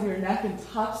sides of your neck and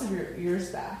tops of your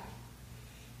ears back.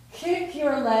 Kick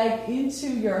your leg into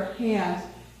your hand,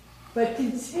 but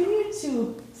continue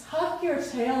to tuck your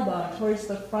tailbone towards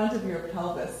the front of your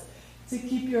pelvis to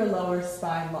keep your lower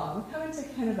spine long. We're coming to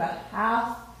kind of a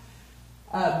half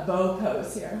bow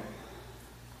pose here.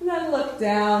 And then look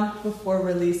down before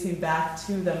releasing back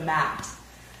to the mat.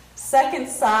 Second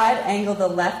side, angle the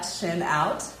left shin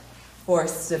out for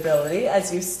stability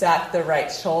as you stack the right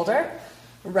shoulder,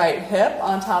 right hip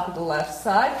on top of the left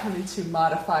side, coming to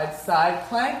modified side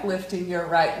plank, lifting your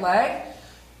right leg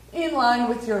in line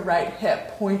with your right hip.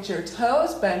 Point your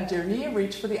toes, bend your knee,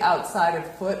 reach for the outside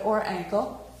of foot or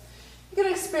ankle. You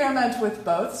can experiment with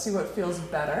both, see what feels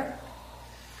better.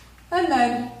 And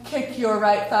then kick your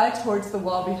right thigh towards the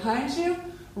wall behind you,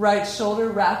 right shoulder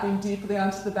wrapping deeply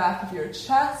onto the back of your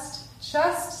chest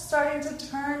starting to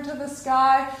turn to the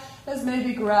sky as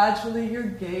maybe gradually your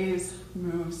gaze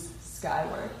moves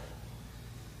skyward.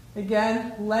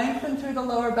 Again, lengthen through the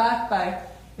lower back by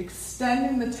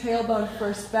extending the tailbone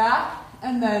first back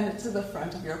and then to the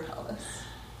front of your pelvis.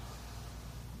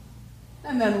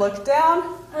 And then look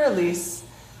down, release.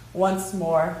 Once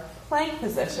more, plank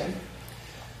position.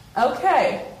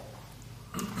 Okay,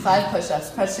 5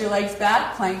 push-ups. Press your legs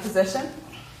back, plank position.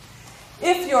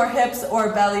 If your hips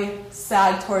or belly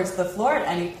sag towards the floor at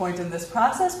any point in this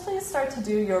process, please start to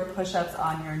do your push-ups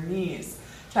on your knees.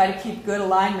 Try to keep good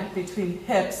alignment between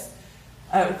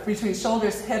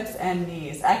shoulders, hips, and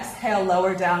knees. Exhale,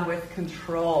 lower down with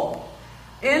control.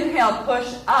 Inhale,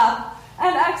 push up,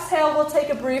 and exhale, we'll take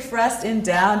a brief rest in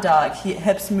down dog.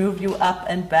 Hips move you up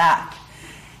and back.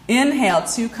 Inhale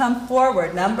to come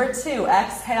forward. Number 2,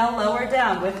 exhale, lower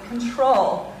down with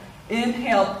control.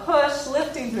 Inhale, push,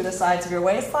 lifting through the sides of your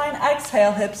waistline.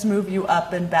 Exhale, hips move you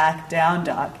up and back, down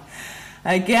dog.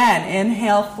 Again,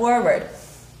 inhale, forward.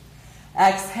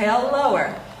 Exhale,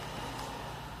 lower.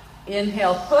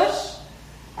 Inhale, push.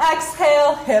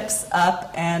 Exhale, hips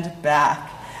up and back.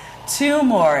 2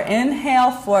 more.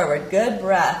 Inhale, forward. Good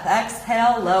breath.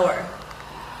 Exhale, lower.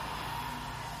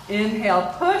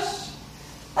 Inhale, push.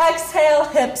 Exhale,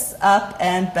 hips up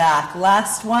and back.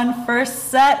 Last one, first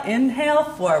set. Inhale,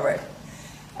 forward.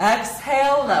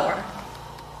 Exhale, lower.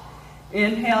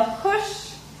 Inhale, push.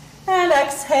 And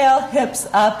exhale, hips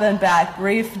up and back.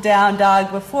 Brief down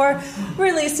dog before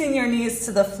releasing your knees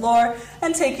to the floor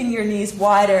and taking your knees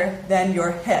wider than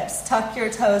your hips. Tuck your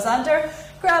toes under.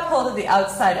 Grab hold of the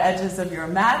outside edges of your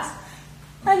mat.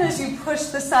 And as you push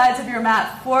the sides of your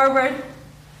mat forward,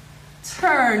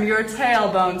 turn your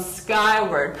tailbone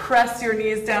skyward. Press your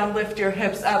knees down, lift your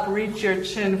hips up, reach your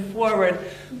chin forward.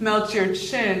 Melt your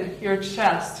chin, your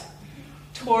chest,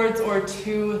 towards or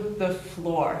to the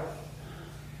floor.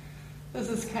 This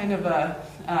is kind of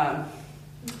a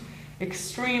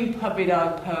extreme puppy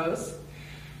dog pose.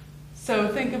 So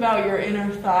think about your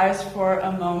inner thighs for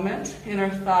a moment. Inner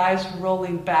thighs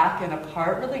rolling back and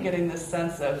apart, really getting this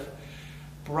sense of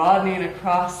broadening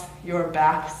across your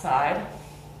backside.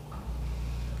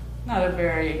 Not a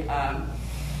very,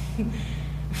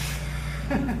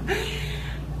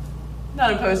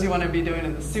 not a pose you want to be doing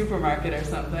in the supermarket or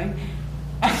something.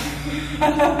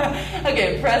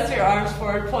 Okay, press your arms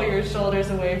forward, pull your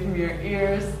shoulders away from your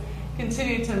ears.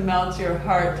 Continue to melt your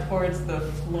heart towards the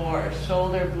floor.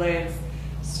 Shoulder blades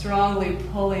strongly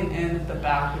pulling in at the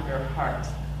back of your heart.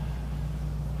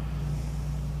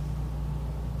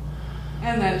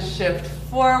 And then shift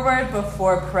forward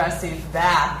before pressing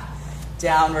back.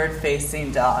 Downward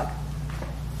facing dog.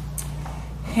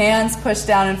 Hands push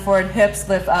down and forward, hips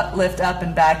lift up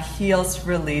and back, heels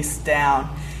release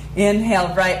down.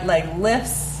 Inhale, right leg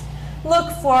lifts, look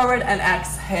forward, and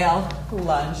exhale,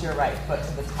 lunge your right foot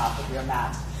to the top of your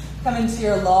mat. Come into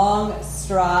your long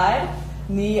stride,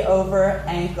 knee over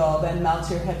ankle, then melt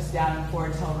your hips down and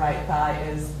forward till right thigh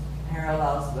is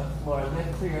parallel to the floor.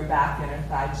 Lift through your back, inner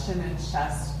thigh, chin and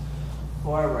chest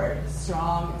forward.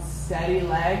 Strong, steady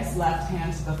legs, left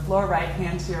hand to the floor, right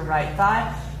hand to your right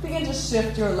thigh. Begin to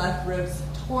shift your left ribs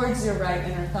towards your right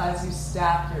inner thigh as you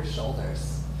stack your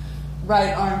shoulders.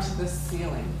 Right arm to the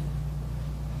ceiling.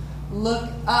 Look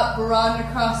up, broaden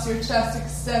across your chest,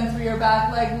 extend through your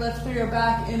back leg, lift through your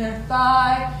back inner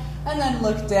thigh, and then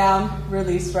look down,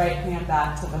 release right hand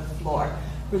back to the floor.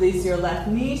 Release your left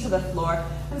knee to the floor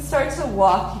and start to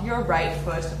walk your right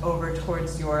foot over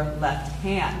towards your left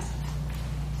hand.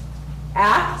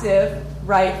 Active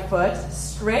right foot,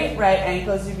 straight right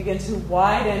ankle as you begin to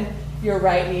widen your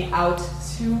right knee out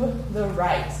to the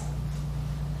right.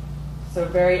 So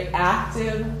very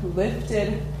active,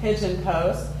 lifted pigeon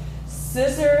pose.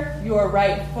 Scissor your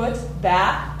right foot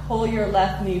back, pull your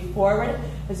left knee forward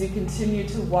as you continue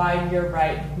to widen your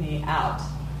right knee out.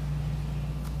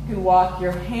 You can walk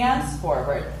your hands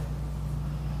forward.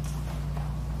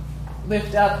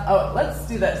 Lift up, let's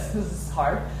do this is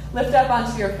hard. Lift up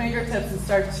onto your fingertips and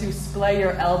start to splay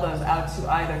your elbows out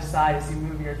to either side as you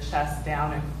move your chest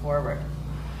down and forward.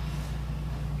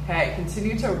 Okay,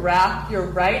 continue to wrap your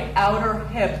right outer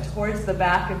hip towards the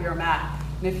back of your mat.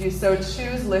 And if you so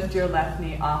choose, lift your left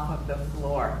knee off of the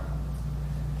floor.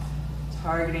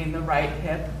 Targeting the right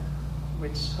hip,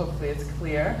 which hopefully is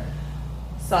clear.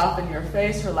 Soften your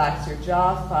face, relax your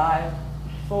jaw. 5,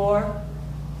 4,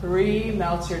 3,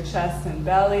 melt your chest and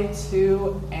belly.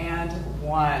 2 and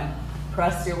 1.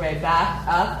 Press your way back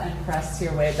up and press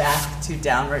your way back to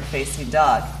downward facing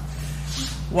dog.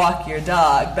 Walk your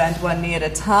dog, bend one knee at a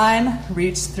time,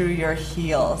 reach through your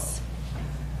heels.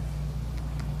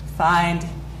 Find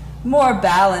more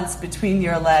balance between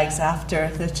your legs after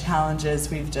the challenges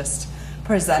we've just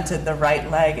presented, the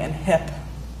right leg and hip.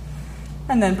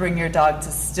 And then bring your dog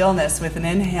to stillness with an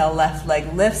inhale, left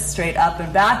leg lifts straight up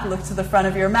and back. Look to the front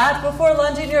of your mat before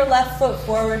lunging your left foot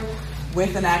forward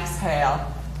with an exhale.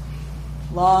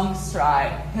 Long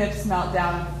stride, hips melt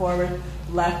down and forward.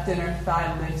 Left inner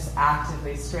thigh lifts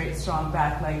actively. Straight, strong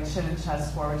back leg, chin and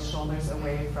chest forward, shoulders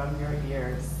away from your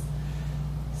ears.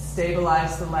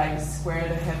 Stabilize the legs, square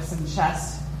the hips and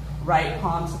chest, right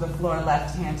palm to the floor,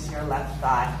 left hand to your left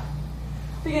thigh.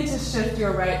 Begin to shift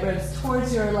your right ribs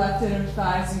towards your left inner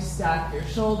thigh as you stack your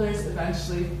shoulders,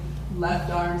 eventually left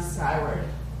arm skyward.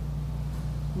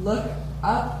 Look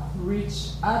up,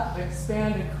 reach up,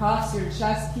 expand across your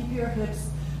chest. Keep your hips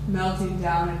melting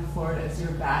down and forward as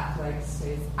your back leg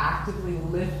stays actively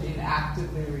lifting,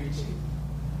 actively reaching.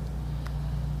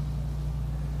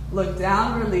 Look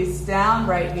down, release down,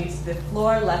 right knee to the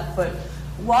floor, left foot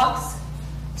walks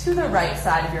to the right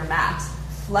side of your mat.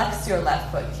 Flex your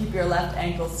left foot, keep your left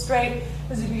ankle straight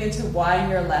as you begin to widen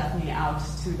your left knee out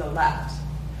to the left.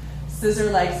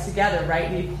 Scissor legs together, right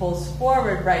knee pulls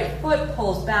forward, right foot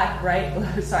pulls back, right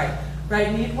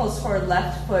knee pulls forward,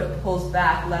 left foot pulls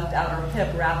back, left outer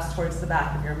hip wraps towards the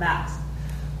back of your mat.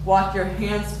 Walk your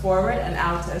hands forward and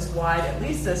out as wide, at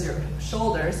least as your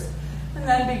shoulders, and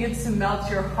then begin to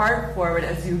melt your heart forward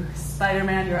as you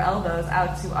Spider-Man your elbows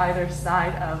out to either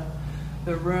side of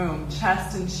the room.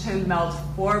 Chest and chin melt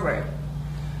forward.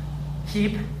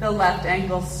 Keep the left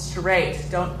ankle straight.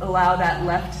 Don't allow that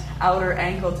left outer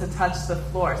ankle to touch the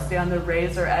floor. Stay on the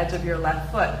razor edge of your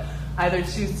left foot. Either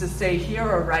choose to stay here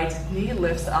or right knee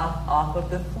lifts off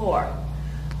of the floor.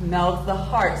 Melt the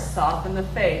heart, soften the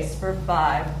face for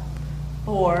 5,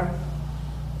 4,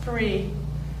 3,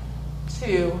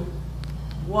 2,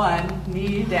 1.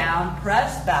 Knee down,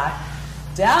 press back,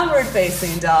 downward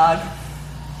facing dog.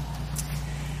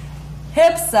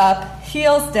 Hips up,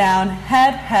 heels down,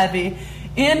 head heavy.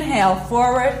 Inhale,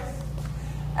 forward.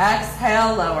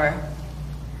 Exhale, lower.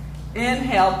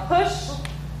 Inhale, push.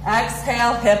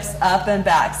 Exhale, hips up and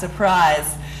back.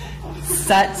 Surprise.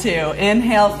 Set 2.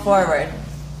 Inhale, forward.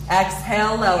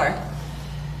 Exhale, lower.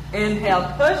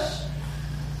 Inhale, push.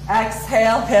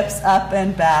 Exhale, hips up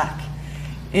and back.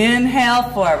 Inhale,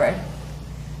 forward.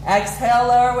 Exhale,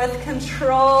 lower with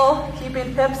control,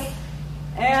 keeping hips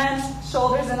and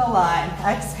shoulders in a line.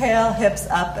 Exhale, hips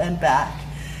up and back.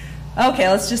 Okay,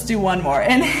 let's just do one more.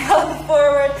 Inhale,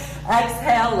 forward.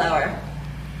 Exhale, lower.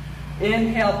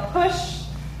 Inhale, push.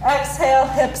 Exhale,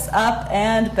 hips up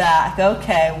and back.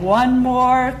 Okay, one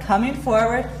more. Coming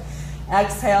forward.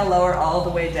 Exhale, lower all the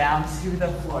way down to the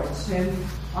floor. Chin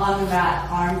on the mat,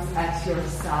 arms at your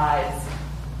sides.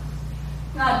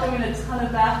 Not doing a ton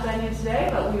of back bending today,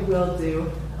 but we will do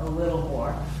a little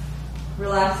more.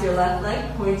 Relax your left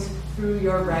leg, point through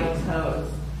your right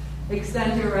toes.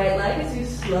 Extend your right leg as you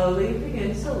slowly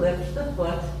begin to lift the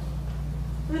foot,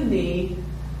 the knee,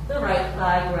 the right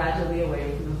thigh gradually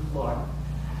away from the floor.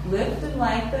 Lift and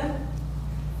lengthen,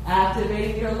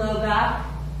 activating your low back,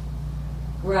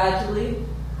 gradually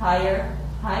higher,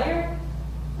 higher,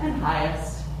 and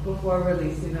highest before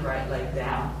releasing the right leg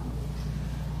down.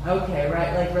 Okay,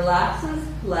 right leg relaxes,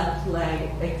 left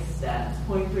leg extends.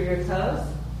 Point through your toes,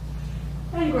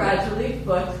 and gradually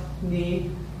foot, knee,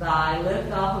 thigh,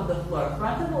 lift off of the floor.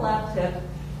 Front of the left hip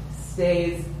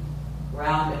stays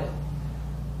grounded.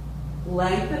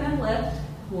 Lengthen and lift,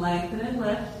 lengthen and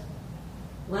lift,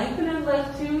 lengthen and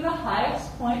lift to the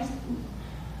highest point,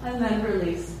 and then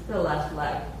release the left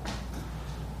leg.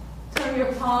 Turn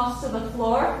your palms to the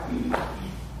floor.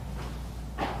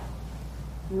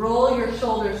 Roll your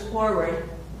shoulders forward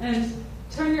and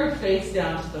turn your face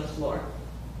down to the floor.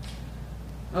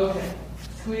 Okay,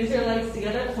 squeeze your legs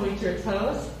together, point your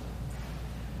toes,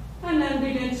 and then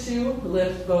begin to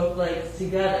lift both legs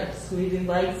together. Squeezing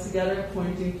legs together,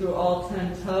 pointing through all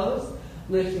 10 toes,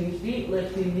 lifting feet,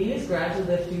 lifting knees, gradually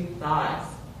lifting thighs.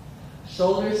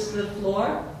 Shoulders to the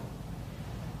floor,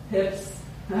 hips,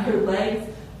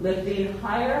 legs lifting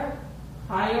higher,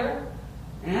 higher,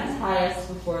 and highest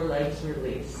before legs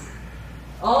release.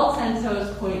 All 10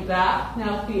 toes point back.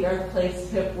 Now feet are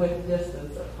placed hip width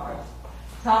distance apart.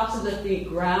 Tops of the feet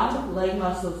ground, leg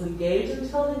muscles engage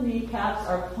until the kneecaps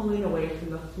are pulling away from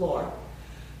the floor.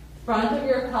 Front of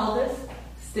your pelvis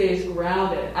stays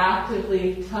grounded,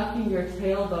 actively tucking your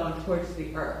tailbone towards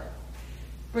the earth.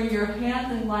 Bring your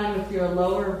hands in line with your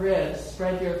lower ribs.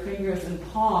 Spread your fingers and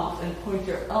palms and point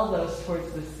your elbows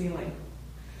towards the ceiling.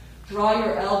 Draw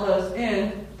your elbows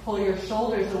in, pull your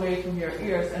shoulders away from your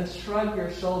ears, and shrug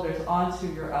your shoulders onto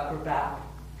your upper back.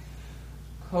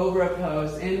 Cobra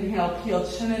pose. Inhale, peel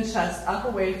chin and chest up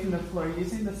away from the floor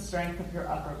using the strength of your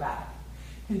upper back.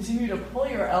 Continue to pull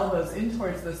your elbows in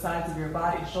towards the sides of your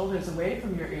body, shoulders away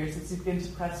from your ears as you begin to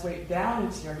press weight down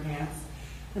into your hands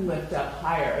and lift up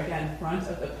higher. Again, front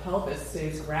of the pelvis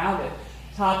stays grounded.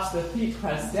 Tops of the feet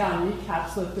press down,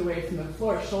 kneecaps lift away from the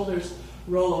floor, shoulders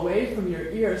roll away from your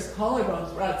ears,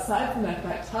 collarbones right side from neck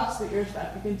back, tops of the ears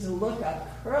back, begin to look up,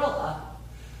 curl up,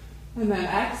 and then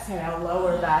exhale,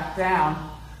 lower back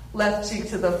down. Left cheek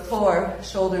to the floor,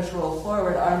 shoulders roll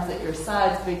forward, arms at your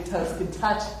sides, big toes can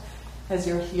touch as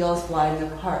your heels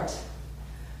widen apart.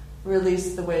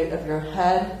 Release the weight of your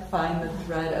head, find the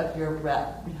thread of your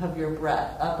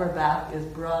breath. Upper back is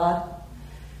broad,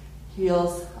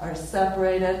 heels are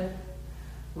separated,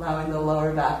 allowing the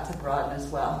lower back to broaden as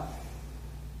well.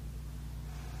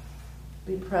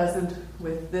 Be present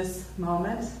with this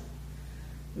moment.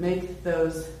 Make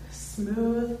those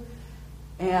smooth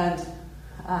and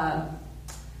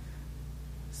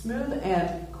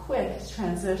quick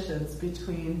transitions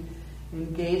between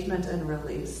engagement and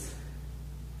release.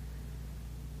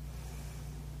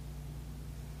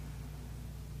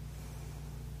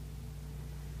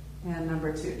 And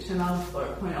number 2, chin on the floor.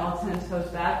 Point all 10 toes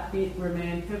back, feet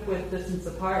remain hip width distance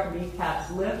apart,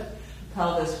 kneecaps lift,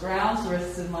 pelvis grounds,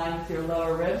 wrists in line with your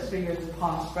lower ribs, fingers and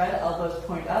palms spread, elbows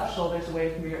point up, shoulders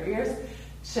away from your ears,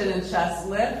 chin and chest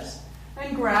lift,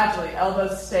 and gradually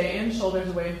elbows stay in, shoulders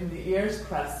away from the ears,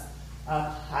 press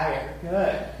up higher.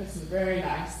 Good. This is very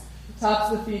nice.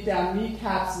 Tops of the feet down,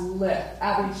 kneecaps lift,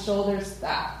 abby shoulders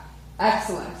back.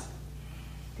 Excellent.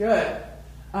 Good.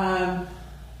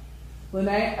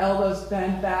 Lene, elbows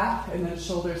bend back, and then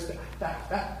shoulders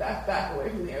back, away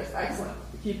from the ears. Excellent.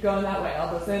 Keep going that way.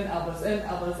 Elbows in, elbows in,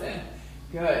 elbows in.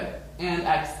 Good. And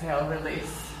exhale,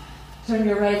 release. Turn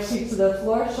your right cheek to the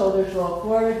floor, shoulders roll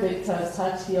forward, big toes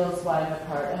touch, heels widen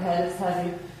apart. Head is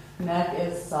heavy, neck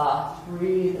is soft.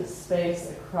 Breathe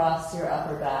space across your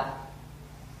upper back.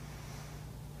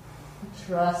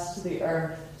 Trust the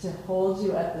earth to hold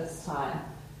you at this time.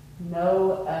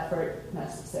 No effort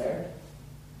necessary.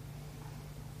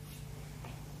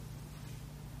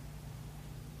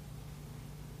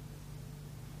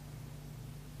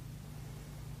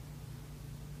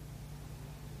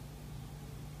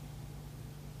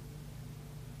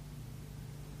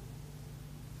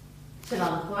 Sit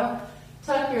on the floor,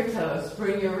 tuck your toes,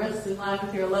 bring your wrists in line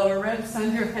with your lower ribs,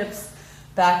 send your hips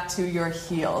back to your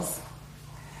heels.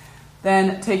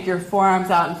 Then take your forearms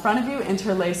out in front of you,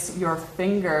 interlace your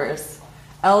fingers.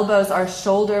 Elbows are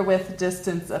shoulder width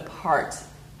distance apart.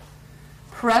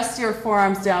 Press your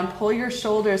forearms down, pull your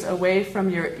shoulders away from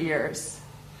your ears.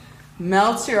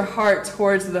 Melt your heart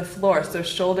towards the floor so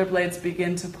shoulder blades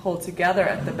begin to pull together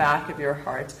at the back of your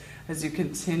heart as you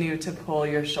continue to pull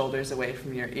your shoulders away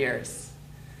from your ears.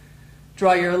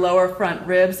 Draw your lower front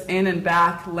ribs in and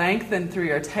back, lengthen through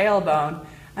your tailbone,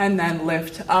 and then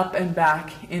lift up and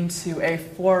back into a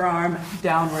forearm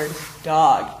downward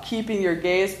dog. Keeping your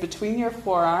gaze between your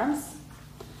forearms.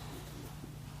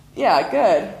 Yeah,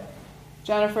 good.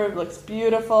 Jennifer, looks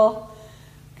beautiful.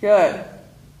 Good.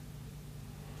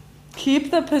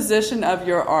 Keep the position of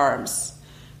your arms,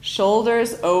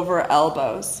 shoulders over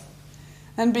elbows,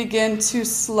 and begin to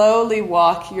slowly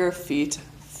walk your feet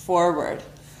forward,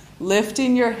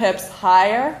 lifting your hips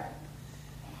higher,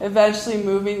 eventually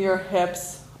moving your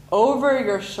hips over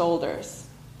your shoulders.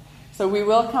 So we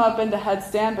will come up into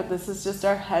headstand, but this is just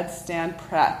our headstand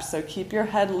prep. So keep your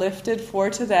head lifted for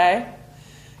today.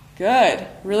 Good.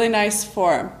 Really nice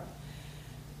form.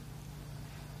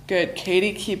 Good.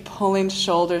 Katie, keep pulling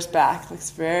shoulders back. Looks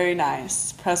very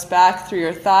nice. Press back through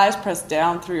your thighs, press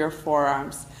down through your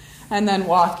forearms. And then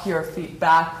walk your feet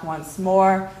back once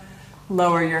more.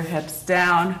 Lower your hips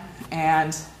down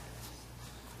and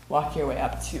walk your way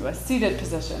up to a seated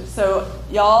position. So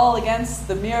y'all against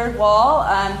the mirrored wall.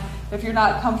 If you're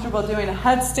not comfortable doing a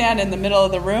headstand in the middle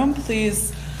of the room,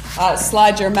 please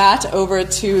slide your mat over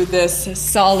to this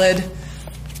solid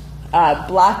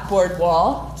blackboard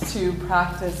wall to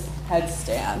practice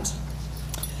headstand.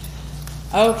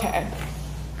 Okay.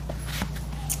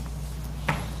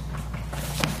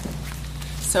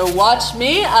 So watch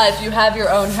me if you have your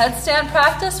own headstand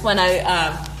practice. When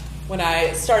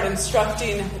I start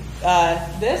instructing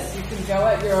this, you can go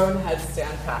at your own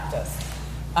headstand practice.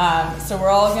 So we're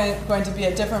all going to be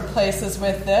at different places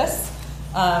with this.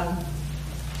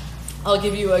 I'll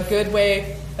give you a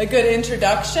good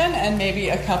introduction and maybe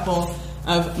a couple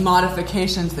of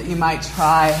modifications that you might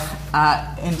try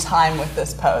in time with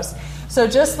this pose. So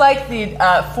just like the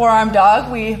forearm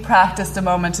dog we practiced a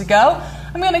moment ago,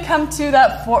 I'm going to come to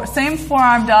that same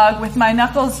forearm dog with my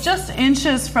knuckles just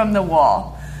inches from the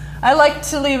wall. I like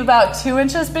to leave about 2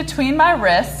 inches between my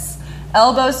wrists,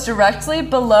 elbows directly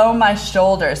below my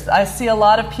shoulders. I see a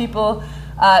lot of people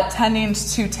tending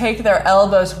to take their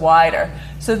elbows wider.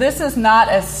 So this is not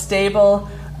as stable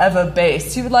of a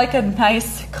base. You would like a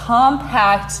nice,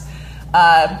 compact,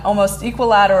 almost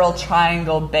equilateral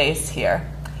triangle base here.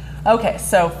 Okay,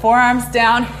 so forearms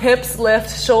down, hips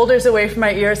lift, shoulders away from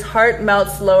my ears, heart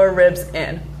melts, lower ribs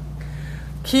in.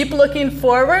 Keep looking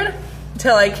forward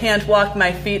till I can't walk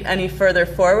my feet any further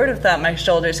forward without my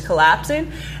shoulders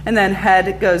collapsing. And then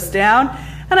head goes down.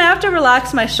 And I have to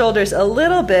relax my shoulders a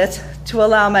little bit to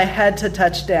allow my head to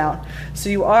touch down. So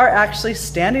you are actually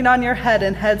standing on your head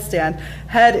in headstand.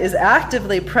 Head is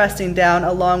actively pressing down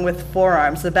along with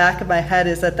forearms. The back of my head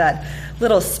is at that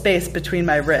little space between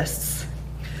my wrists.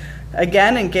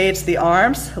 Again, engage the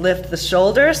arms, lift the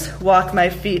shoulders, walk my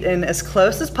feet in as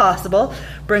close as possible,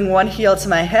 bring one heel to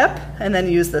my hip, and then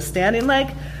use the standing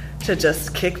leg to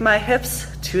just kick my hips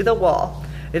to the wall.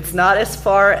 It's not as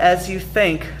far as you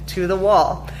think to the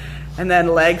wall. And then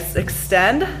legs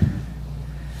extend,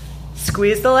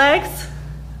 squeeze the legs,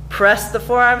 press the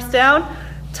forearms down,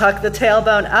 tuck the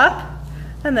tailbone up,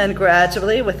 and then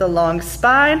gradually with a long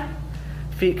spine,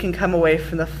 feet can come away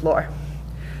from the floor.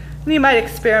 And you might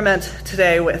experiment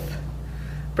today with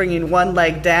bringing one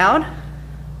leg down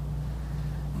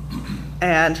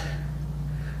and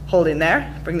holding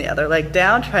there. Bring the other leg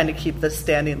down, trying to keep the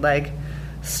standing leg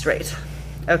straight.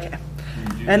 Okay.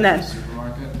 And then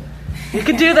you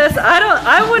could do this.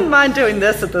 I wouldn't mind doing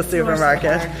this at the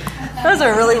supermarket. That was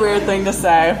a really weird thing to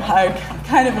say. I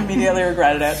kind of immediately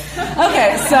regretted it.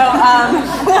 Okay, so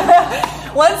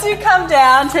once you come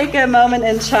down, take a moment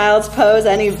in child's pose,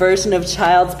 any version of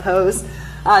child's pose,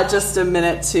 just a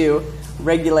minute to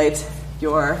regulate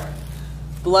your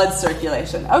blood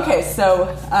circulation. Okay,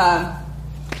 so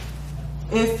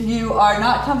if you are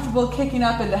not comfortable kicking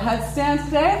up into headstand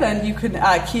today, then you can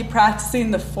keep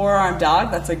practicing the forearm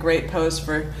dog. That's a great pose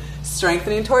for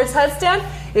strengthening towards headstand.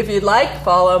 If you'd like,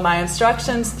 follow my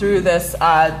instructions through this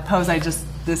pose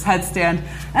this headstand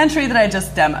entry that I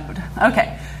just demoed.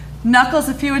 Okay. Knuckles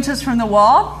a few inches from the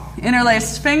wall,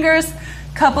 interlaced fingers,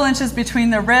 couple inches between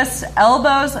the wrists,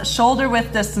 elbows, shoulder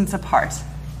width distance apart.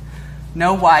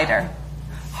 No wider.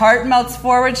 Heart melts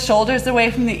forward, shoulders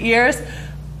away from the ears.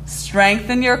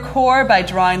 Strengthen your core by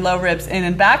drawing low ribs in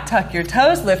and back. Tuck your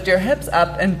toes, lift your hips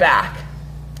up and back.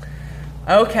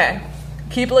 Okay.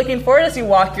 Keep looking forward as you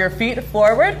walk your feet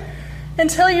forward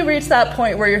until you reach that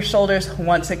point where your shoulders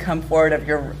want to come forward of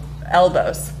your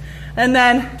elbows. And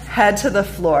then head to the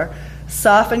floor.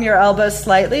 Soften your elbows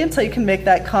slightly until you can make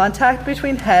that contact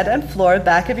between head and floor,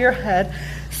 back of your head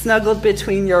snuggled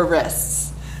between your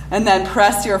wrists. And then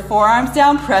press your forearms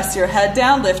down, press your head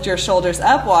down, lift your shoulders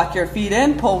up, walk your feet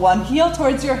in, pull one heel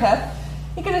towards your hip.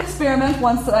 You can experiment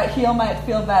once that heel might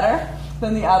feel better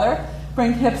than the other.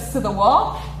 Bring hips to the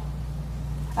wall.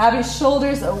 Abby's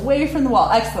shoulders away from the wall.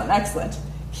 Excellent, excellent.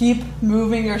 Keep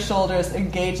moving your shoulders,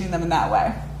 engaging them in that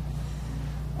way.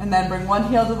 And then bring one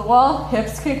heel to the wall,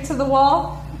 hips kick to the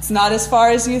wall. It's not as far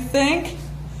as you think.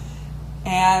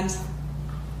 And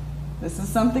this is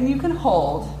something you can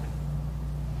hold.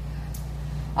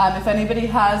 If anybody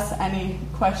has any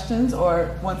questions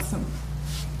or wants some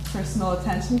personal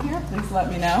attention here, please let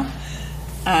me know.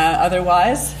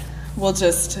 Otherwise, we'll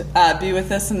just be with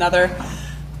this another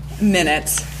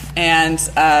minute. And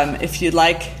if you'd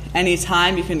like any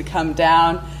time, you can come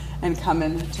down and come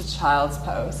into child's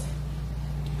pose.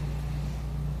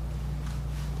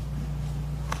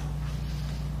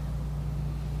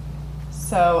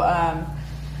 So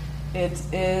it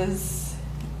is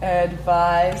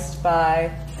advised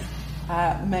by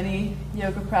many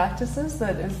yoga practices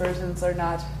that inversions are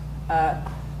not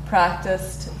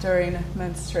practiced during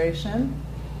menstruation.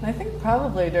 And I think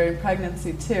probably during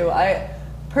pregnancy too.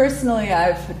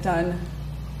 I've done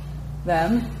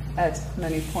them at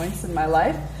many points in my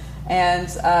life. And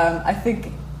I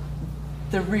think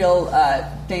the real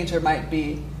danger might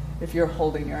be if you're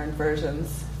holding your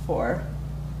inversions for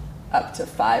up to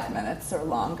 5 minutes or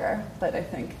longer. But I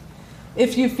think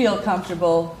if you feel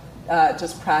comfortable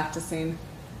just practicing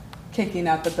kicking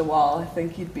up at the wall, I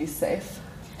think you'd be safe.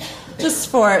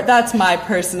 That's my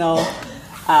personal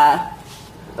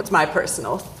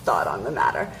thought on the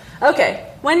matter.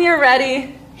 Okay, when you're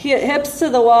ready, hips to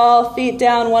the wall, feet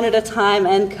down one at a time,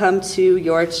 and come to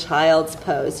your child's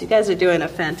pose. You guys are doing a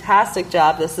fantastic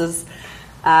job. This is,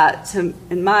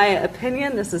 in my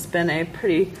opinion, this has been a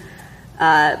pretty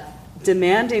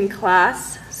demanding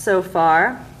class so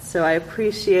far. So I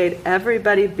appreciate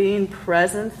everybody being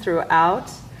present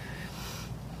throughout,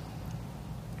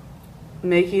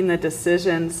 making the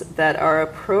decisions that are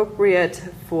appropriate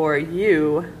for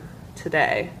you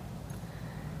today.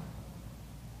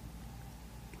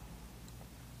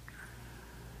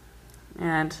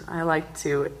 And I like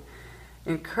to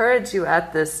encourage you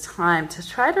at this time to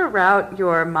try to route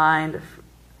your mind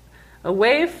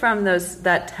away from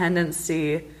that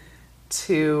tendency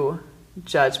to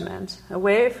judgment,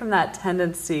 away from that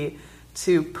tendency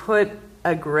to put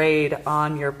a grade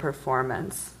on your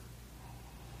performance.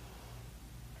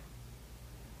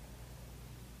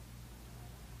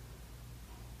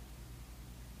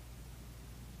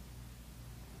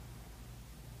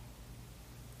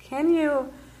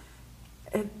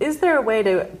 is there a way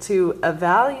to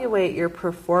evaluate your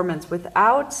performance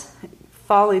without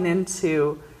falling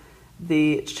into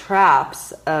the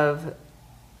traps of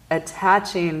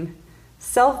attaching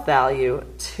self-value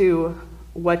to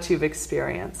what you've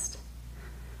experienced?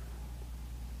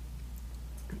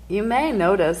 You may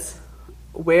notice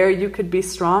where you could be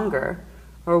stronger,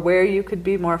 or where you could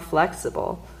be more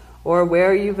flexible, or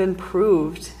where you've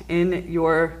improved in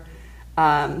your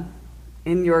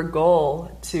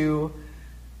goal to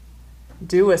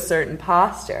do a certain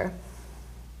posture.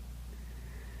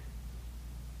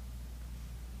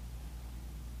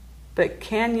 But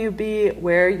can you be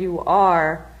where you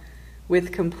are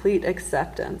with complete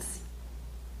acceptance?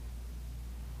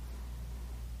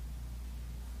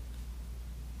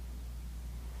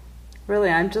 Really,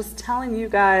 I'm just telling you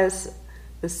guys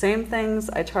the same things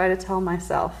I try to tell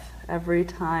myself every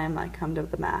time I come to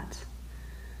the mat.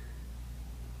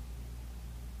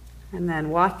 And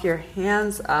then walk your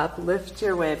hands up, lift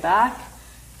your way back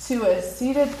to a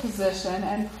seated position,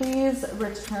 and please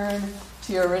return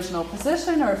to your original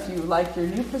position, or if you like your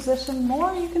new position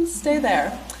more, you can stay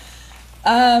there.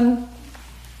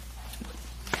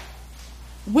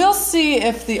 We'll see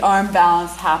if the arm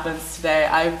balance happens today.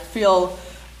 I feel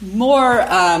more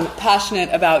passionate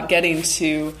about getting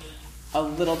to a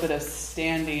little bit of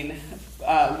standing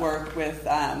work with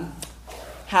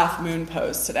half moon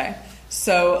pose today.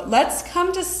 So let's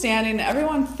come to standing.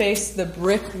 Everyone face the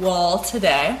brick wall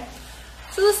today.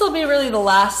 So this will be really the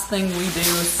last thing we do,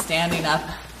 standing up.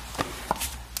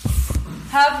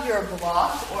 Have your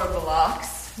block or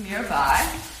blocks nearby.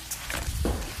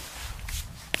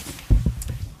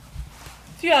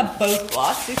 If you have both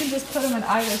blocks, you can just put them on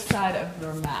either side of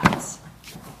your mat.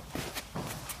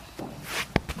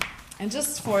 And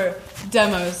just for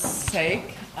demo's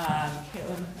sake,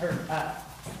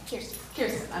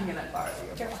 Kirsten, I'm going to borrow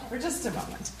you for just a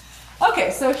moment.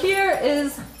 Okay, so here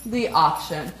is the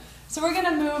option. So we're going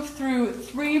to move through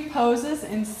 3 poses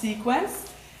in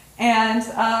sequence. And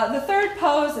the third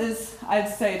pose is, I'd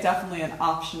say, definitely an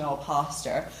optional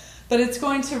posture. But it's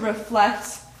going to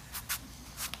reflect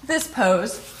this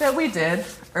pose that we did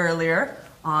earlier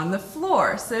on the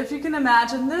floor. So if you can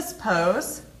imagine this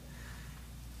pose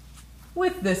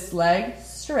with this leg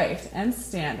straight and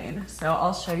standing. So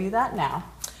I'll show you that now.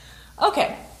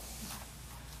 Okay,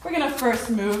 we're going to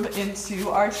first move into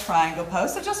our triangle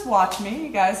pose. So just watch me, you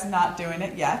guys not doing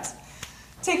it yet.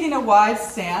 Taking a wide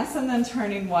stance and then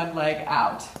turning one leg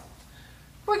out.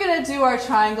 We're going to do our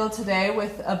triangle today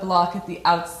with a block at the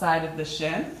outside of the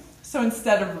shin. So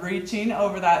instead of reaching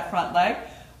over that front leg,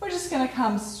 we're just going to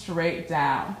come straight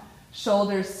down.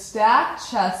 Shoulders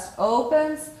stacked, chest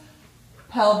opens,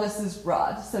 pelvis is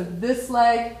broad. So this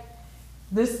leg,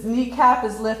 this kneecap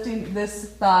is lifting, this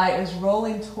thigh is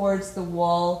rolling towards the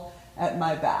wall at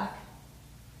my back.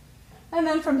 And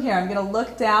then from here, I'm going to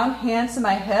look down, hand to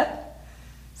my hip,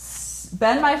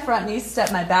 bend my front knee,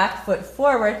 step my back foot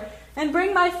forward, and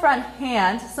bring my front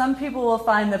hand. Some people will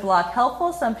find the block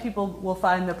helpful, some people will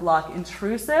find the block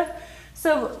intrusive.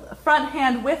 So front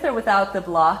hand with or without the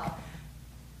block,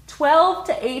 12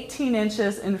 to 18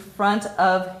 inches in front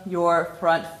of your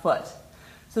front foot.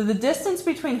 So the distance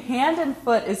between hand and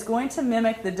foot is going to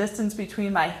mimic the distance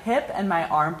between my hip and my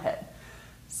armpit.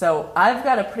 So I've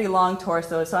got a pretty long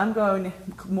torso, so I'm going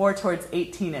more towards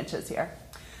 18 inches here.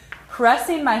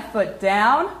 Pressing my foot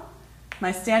down,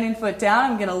 my standing foot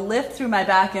down, I'm going to lift through my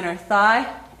back inner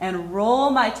thigh and roll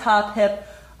my top hip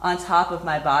on top of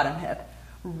my bottom hip.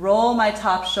 Roll my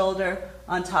top shoulder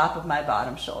on top of my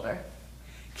bottom shoulder.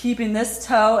 Keeping this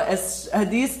toe,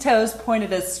 these toes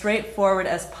pointed as straight forward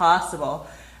as possible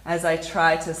as I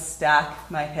try to stack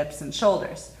my hips and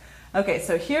shoulders. Okay,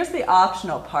 so here's the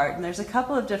optional part, and there's a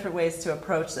couple of different ways to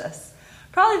approach this.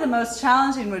 Probably the most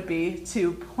challenging would be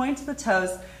to point the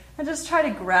toes and just try to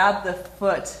grab the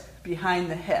foot behind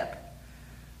the hip.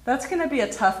 That's going to be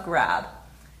a tough grab.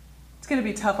 It's going to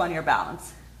be tough on your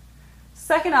balance.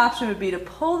 Second option would be to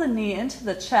pull the knee into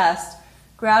the chest,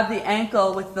 grab the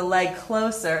ankle with the leg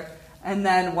closer, and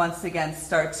then once again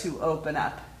start to open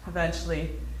up.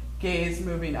 Eventually, gaze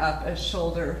moving up as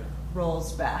shoulder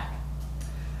rolls back.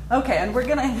 Okay, and we're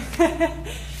gonna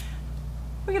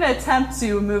attempt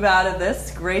to move out of this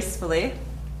gracefully,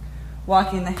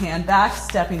 walking the hand back,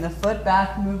 stepping the foot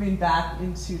back, moving back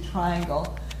into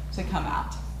triangle to come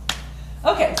out.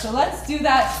 Okay, so let's do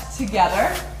that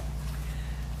together.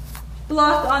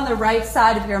 Block on the right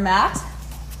side of your mat.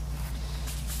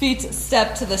 Feet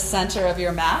step to the center of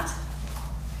your mat.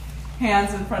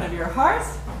 Hands in front of your heart.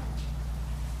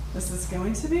 This is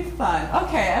going to be fun.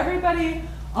 Okay, everybody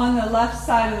on the left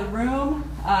side of the room,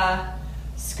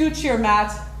 scoot your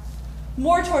mat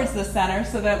more towards the center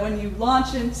so that when you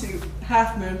launch into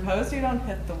half moon pose, you don't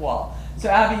hit the wall. So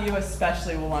Abby, you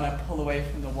especially will want to pull away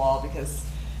from the wall because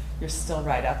you're still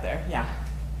right up there. Yeah.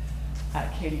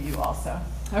 Katie, you also.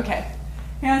 Okay.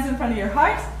 Hands in front of your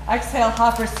heart. Exhale,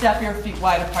 hop or step your feet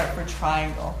wide apart for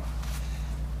triangle.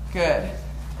 Good.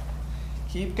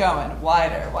 Keep going.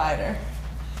 Wider, wider.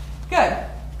 Good.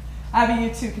 Abby,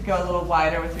 you too could go a little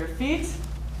wider with your feet.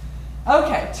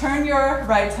 Okay, turn your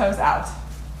right toes out.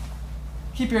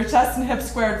 Keep your chest and hips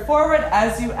squared forward.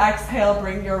 As you exhale,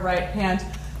 bring your right hand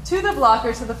to the block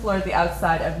or to the floor at the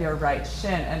outside of your right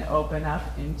shin and open up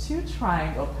into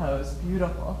triangle pose.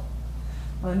 Beautiful.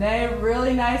 Lene,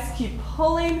 really nice. Keep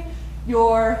pulling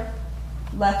your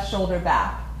left shoulder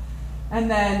back. And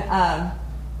then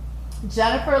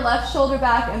Jennifer, left shoulder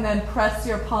back, and then press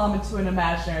your palm into an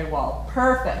imaginary wall.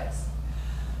 Perfect.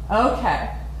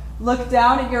 Okay. Look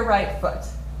down at your right foot.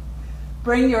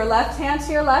 Bring your left hand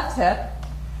to your left hip,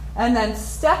 and then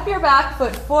step your back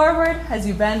foot forward as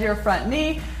you bend your front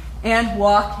knee and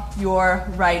walk your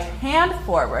right hand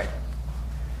forward.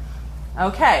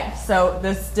 Okay, so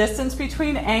this distance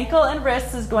between ankle and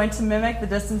wrist is going to mimic the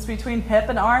distance between hip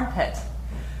and armpit.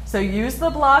 So use the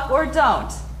block or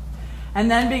don't.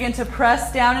 And then begin to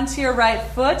press down into your right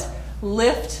foot,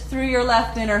 lift through your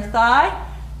left inner thigh,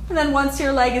 and then once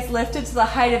your leg is lifted to the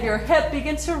height of your hip,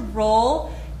 begin to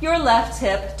roll your left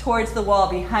hip towards the wall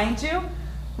behind you,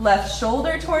 left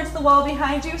shoulder towards the wall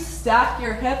behind you, stack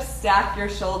your hips, stack your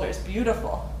shoulders.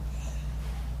 Beautiful.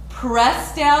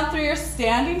 Press down through your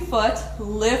standing foot,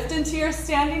 lift into your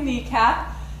standing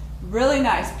kneecap. Really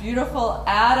nice, beautiful.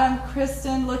 Adam,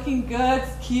 Kristen, looking good.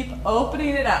 Keep opening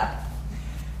it up.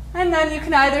 And then you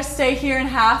can either stay here in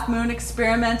half moon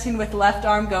experimenting with left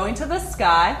arm going to the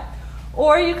sky,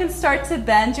 or you can start to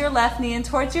bend your left knee in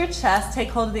towards your chest, take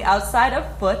hold of the outside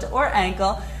of foot or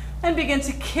ankle, and begin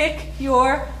to kick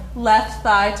your left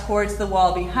thigh towards the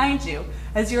wall behind you.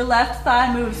 As your left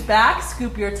thigh moves back,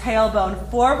 scoop your tailbone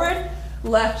forward,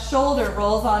 left shoulder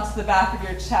rolls onto the back of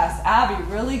your chest. Abby,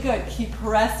 really good. Keep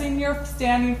pressing your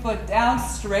standing foot down,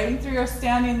 straighten through your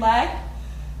standing leg.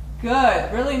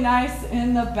 Good, really nice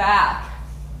in the back.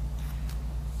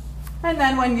 And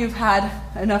then when you've had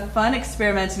enough fun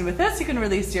experimenting with this, you can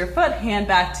release your foot, hand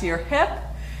back to your hip.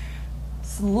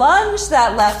 Lunge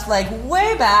that left leg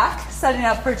way back, setting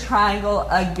up for triangle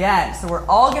again. So we're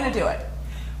all going to do it.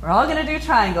 We're all going to do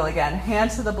triangle again. Hand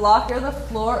to the block or the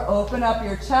floor, open up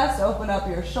your chest, open up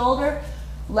your shoulder,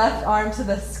 left arm to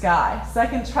the sky.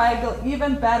 Second triangle,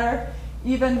 even better,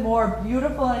 even more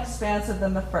beautiful and expansive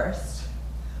than the first.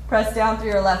 Press down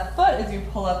through your left foot as you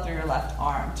pull up through your left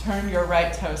arm. Turn your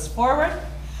right toes forward.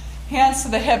 Hands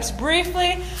to the hips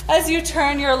briefly. As you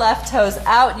turn your left toes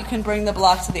out, you can bring the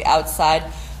block to the outside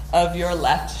of your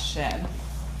left shin.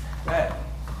 Good.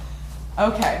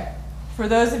 Okay. For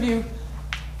those of you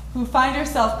who find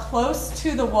yourself close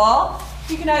to the wall,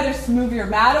 you can either move your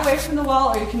mat away from the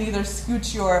wall or you can either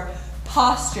scoot your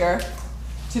posture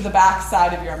to the back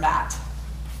side of your mat.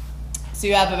 So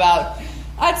you have about,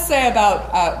 I'd say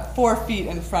about 4 feet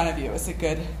in front of you is a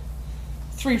good,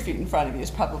 3 feet in front of you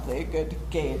is probably a good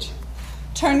gauge.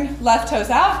 Turn left toes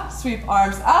out, sweep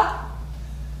arms up.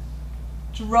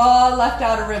 Draw left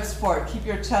outer ribs forward. Keep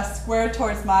your chest square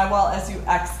towards my wall as you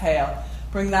exhale.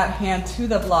 Bring that hand to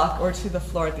the block or to the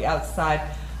floor at the outside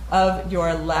of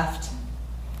your left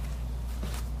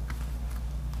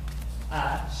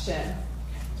shin.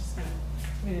 Just gonna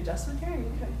give me an adjustment here.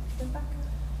 You can sit back.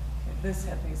 Okay, this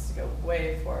hip needs to go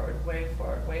way forward, way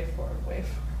forward, way forward, way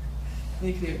forward. And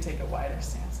you can even take a wider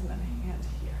stance and then a hand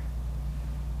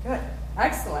here. Good.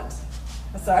 Excellent.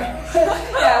 Sorry.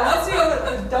 Yeah, once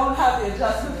you don't have the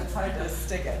adjustment, it's hard to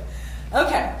stick it.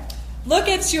 Okay. Look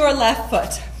at your left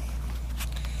foot.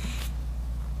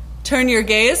 Turn your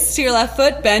gaze to your left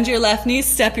foot, bend your left knee,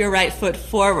 step your right foot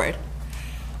forward.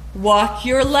 Walk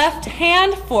your left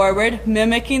hand forward,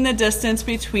 mimicking the distance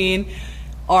between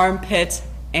armpit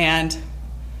and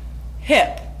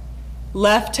hip.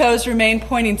 Left toes remain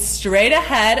pointing straight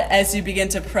ahead as you begin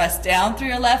to press down through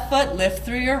your left foot, lift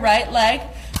through your right leg,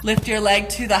 lift your leg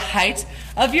to the height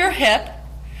of your hip,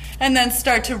 and then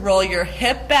start to roll your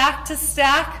hip back to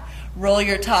stack, roll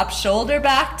your top shoulder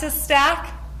back to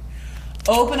stack.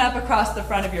 Open up across the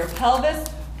front of your pelvis,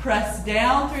 press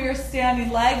down through your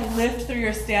standing leg, lift through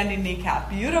your standing kneecap.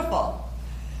 Beautiful.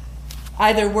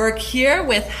 Either work here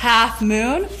with half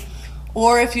moon,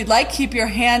 or if you'd like, keep your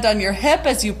hand on your hip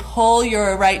as you pull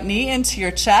your right knee into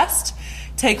your chest.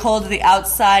 Take hold of the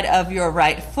outside of your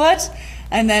right foot,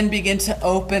 and then begin to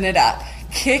open it up.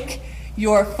 Kick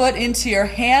your foot into your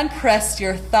hand, press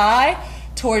your thigh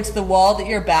towards the wall that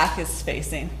your back is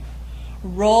facing.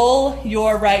 Roll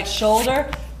your right shoulder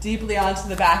deeply onto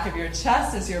the back of your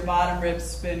chest as your bottom ribs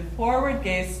spin forward,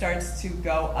 gaze starts to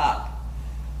go up.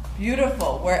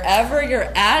 Beautiful. Wherever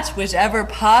you're at, whichever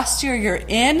posture you're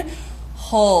in,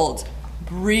 hold,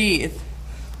 breathe.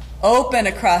 Open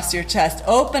across your chest,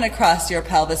 open across your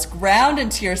pelvis, ground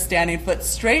into your standing foot,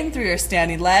 straighten through your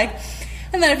standing leg.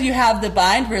 And then if you have the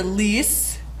bind,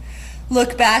 release.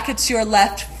 Look back at your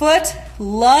left foot,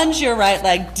 lunge your right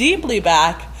leg deeply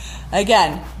back.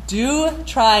 Again, do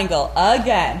triangle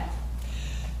again.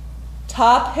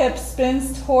 Top hip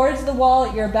spins towards the wall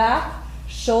at your back,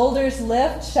 shoulders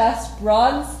lift, chest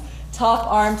broadens, top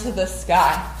arm to the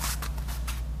sky.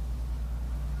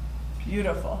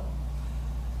 Beautiful.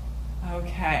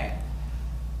 Okay.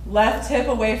 Left hip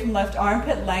away from left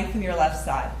armpit, lengthen your left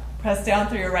side. Press down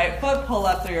through your right foot, pull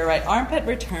up through your right armpit,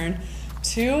 return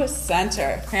to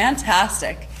center.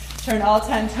 Fantastic. Turn all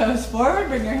 10 toes forward,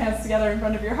 bring your hands together in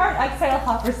front of your heart. Exhale,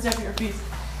 hop or step your feet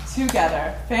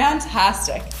together.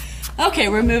 Fantastic. Okay,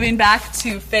 we're moving back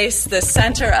to face the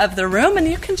center of the room, and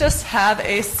you can just have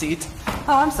a seat. Oh,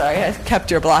 I'm sorry, I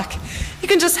kept your block. You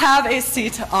can just have a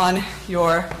seat on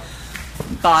your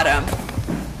bottom.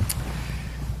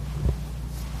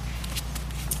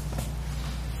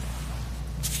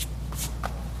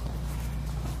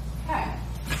 Okay.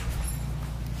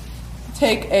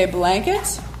 Take a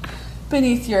blanket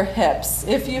beneath your hips.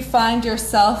 If you find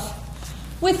yourself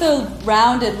with a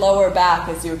rounded lower back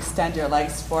as you extend your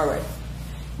legs forward,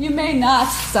 you may not,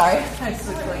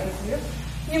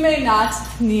 you may not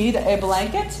need a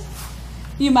blanket.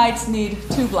 You might need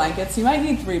 2 blankets. You might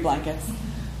need 3 blankets.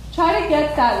 Try to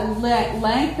get that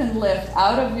length and lift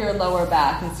out of your lower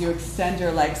back as you extend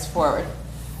your legs forward.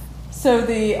 So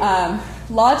the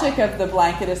logic of the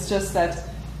blanket is just that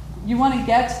you want to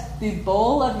get the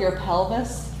bowl of your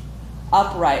pelvis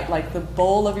upright, like the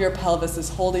bowl of your pelvis is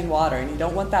holding water, and you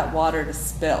don't want that water to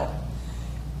spill.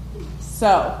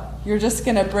 So you're just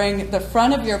going to bring the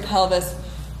front of your pelvis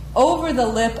over the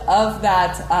lip of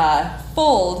that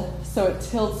fold so it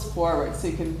tilts forward, so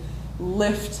you can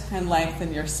lift and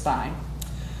lengthen your spine.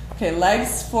 Okay,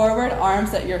 legs forward,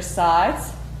 arms at your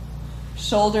sides,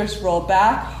 shoulders roll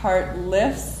back, heart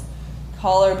lifts,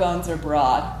 collarbones are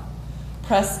broad.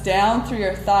 Press down through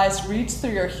your thighs, reach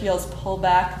through your heels, pull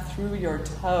back through your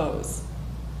toes.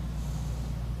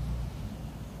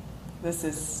 This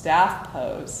is staff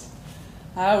pose.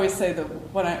 I always say that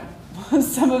when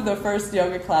some of the first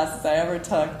yoga classes I ever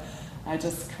took, I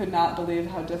just could not believe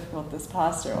how difficult this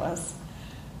posture was.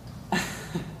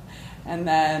 And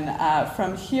then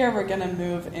from here, we're going to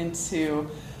move into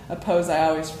a pose I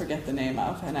always forget the name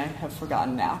of, and I have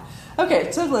forgotten now.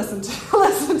 Okay, so listen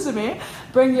to me.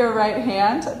 Bring your right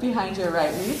hand behind your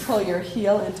right knee. Pull your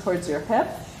heel in towards your hip.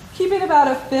 Keeping about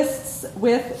a fist's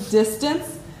width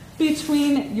distance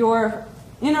between your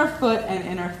inner foot and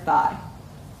inner thigh.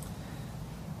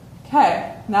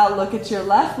 Okay, now look at your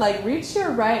left leg. Reach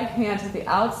your right hand to the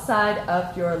outside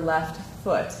of your left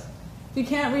foot. If you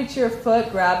can't reach your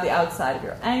foot, grab the outside of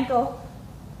your ankle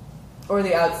or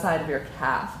the outside of your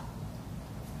calf.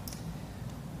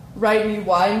 Right knee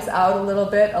widens out a little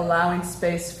bit, allowing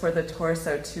space for the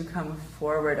torso to come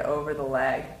forward over the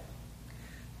leg.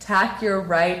 Tack your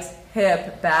right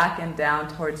hip back and down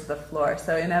towards the floor.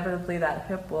 So inevitably that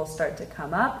hip will start to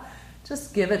come up.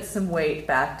 Just give it some weight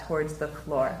back towards the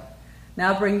floor.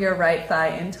 Now bring your right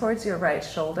thigh in towards your right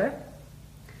shoulder.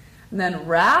 And then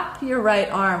wrap your right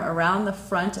arm around the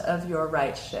front of your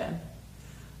right shin.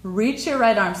 Reach your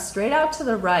right arm straight out to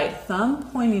the right, thumb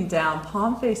pointing down,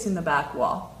 palm facing the back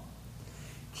wall.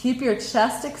 Keep your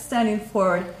chest extending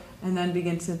forward and then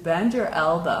begin to bend your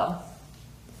elbow.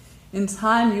 In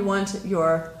time, you want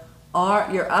your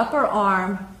upper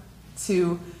arm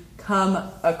to come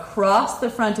across the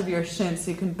front of your shin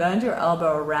so you can bend your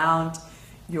elbow around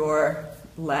your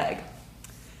leg.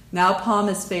 Now palm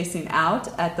is facing out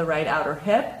at the right outer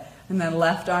hip, and then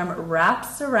left arm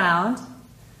wraps around.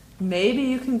 Maybe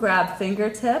you can grab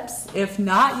fingertips. If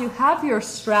not, you have your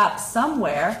strap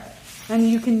somewhere, and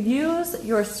you can use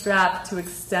your strap to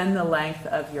extend the length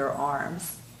of your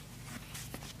arms.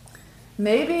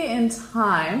 Maybe in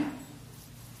time,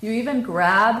 you even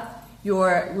grab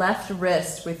your left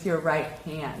wrist with your right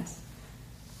hand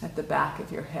at the back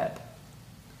of your hip.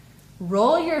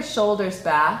 Roll your shoulders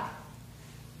back.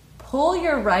 Pull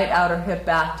your right outer hip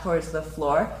back towards the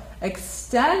floor.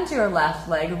 Extend your left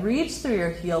leg. Reach through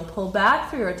your heel. Pull back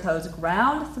through your toes.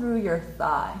 Ground through your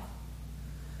thigh.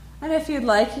 And if you'd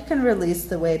like, you can release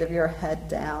the weight of your head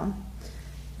down.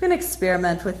 You can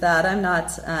experiment with that. I'm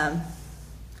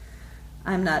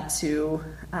not too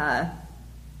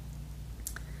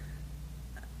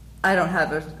I don't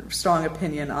have a strong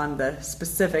opinion on the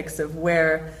specifics of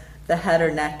where the head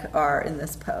or neck are in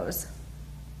this pose.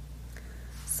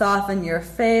 Soften your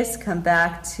face, come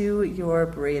back to your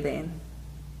breathing.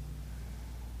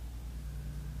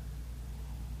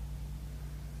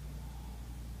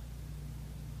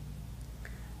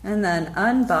 And then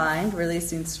unbind,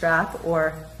 releasing strap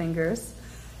or fingers,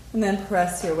 and then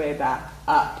press your way back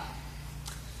up.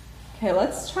 Okay,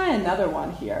 let's try another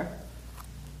one here.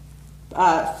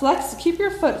 Keep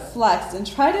your foot flexed and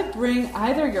try to bring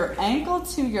either your ankle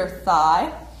to your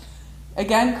thigh,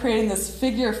 again creating this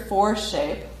figure 4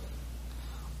 shape,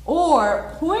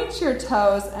 or point your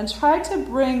toes and try to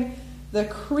bring the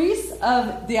crease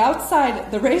of the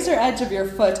outside, the razor edge of your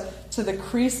foot to the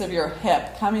crease of your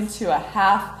hip, coming to a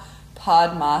half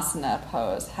Padmasana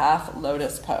pose, half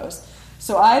lotus pose.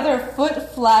 So either foot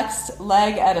flexed,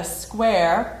 leg at a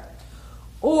square,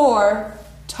 or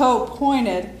toe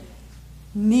pointed,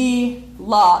 knee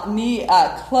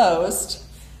closed,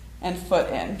 and foot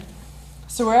in.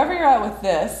 So wherever you're at with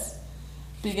this,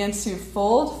 begin to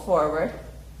fold forward,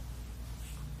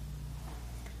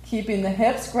 keeping the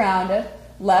hips grounded,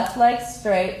 left leg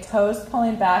straight, toes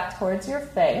pulling back towards your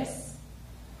face,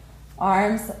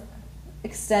 arms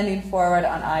extending forward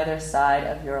on either side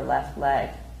of your left leg.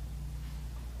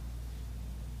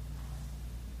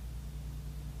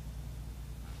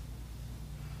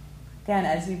 Again,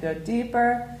 as you go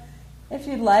deeper, if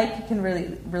you'd like, you can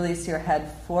really release your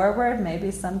head forward.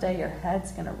 Maybe someday your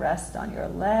head's going to rest on your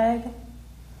leg.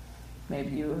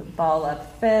 Maybe you ball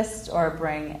up fist or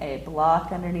bring a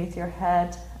block underneath your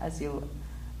head as you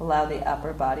allow the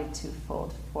upper body to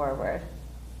fold forward.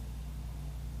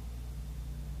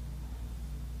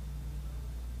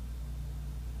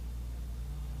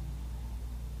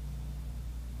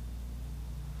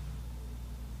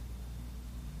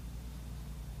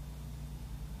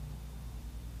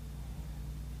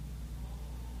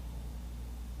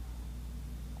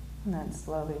 And then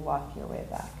slowly walk your way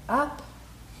back up.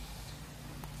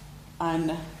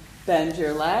 Unbend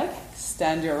your leg,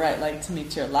 extend your right leg to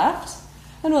meet your left.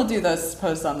 And we'll do those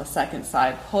poses on the second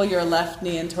side. Pull your left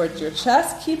knee in towards your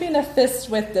chest, keeping a fist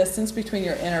width distance between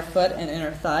your inner foot and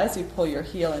inner thighs. You pull your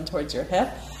heel in towards your hip.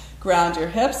 Ground your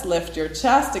hips, lift your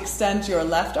chest, extend your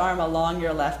left arm along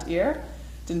your left ear.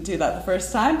 Didn't do that the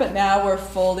first time, but now we're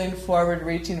folding forward,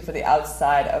 reaching for the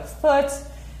outside of foot.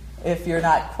 If you're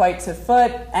not quite to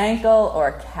foot, ankle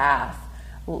or calf.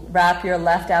 Wrap your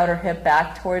left outer hip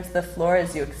back towards the floor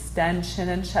as you extend chin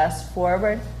and chest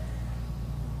forward,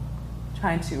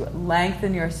 trying to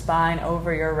lengthen your spine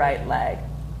over your right leg.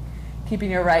 Keeping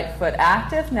your right foot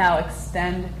active, now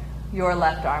extend your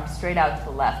left arm straight out to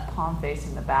the left, palm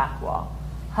facing the back wall.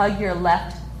 Hug your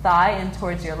left thigh in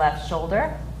towards your left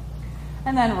shoulder,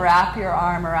 and then wrap your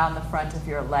arm around the front of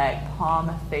your leg,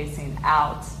 palm facing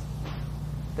out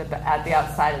at the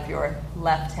outside of your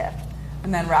left hip.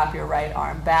 And then wrap your right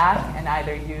arm back and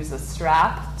either use a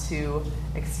strap to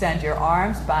extend your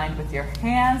arms, bind with your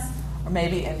hands, or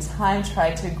maybe in time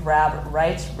try to grab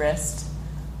right wrist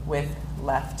with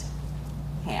left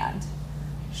hand.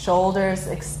 Shoulders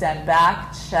extend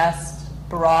back, chest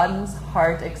broadens,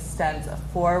 heart extends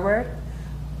forward,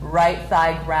 right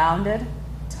thigh grounded,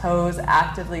 toes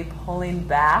actively pulling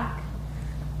back,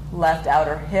 left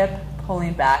outer hip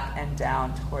pulling back and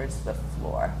down towards the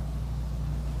floor.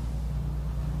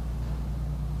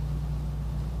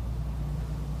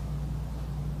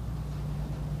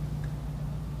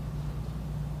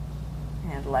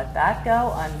 And let that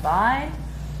go, unbind,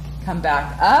 come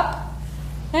back up,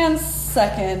 and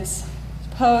second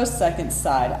pose, second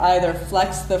side. Either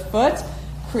flex the foot,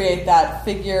 create that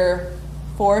figure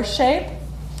 4 shape,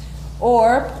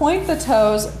 or point the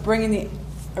toes, bringing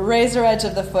the razor edge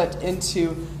of the foot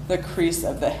into the crease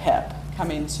of the hip,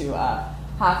 coming to a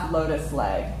half lotus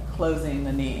leg, closing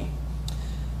the knee.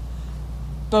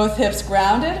 Both hips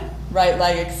grounded, right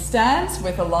leg extends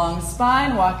with a long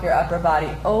spine. Walk your upper body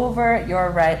over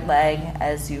your right leg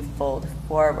as you fold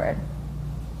forward.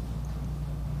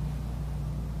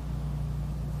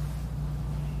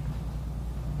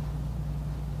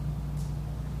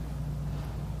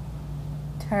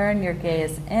 Turn your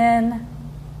gaze in.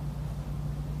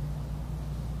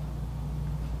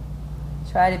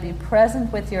 Try to be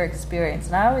present with your experience.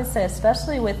 And I always say,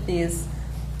 especially with these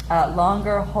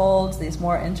longer holds, these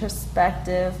more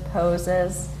introspective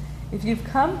poses, if you've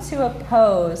come to a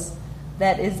pose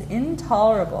that is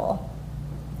intolerable,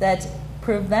 that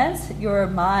prevents your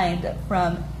mind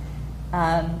from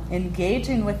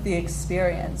engaging with the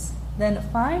experience, then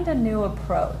find a new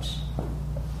approach.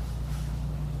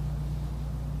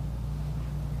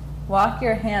 Walk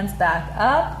your hands back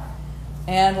up.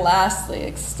 And lastly,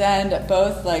 extend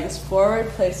both legs forward,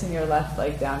 placing your left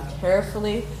leg down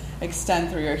carefully. Extend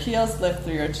through your heels, lift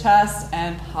through your chest,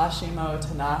 and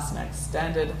Paschimottanasana,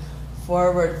 extended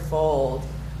forward fold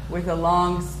with a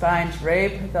long spine.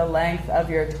 Drape the length of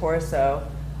your torso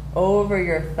over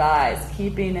your thighs,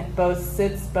 keeping both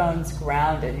sits bones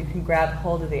grounded. You can grab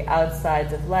hold of the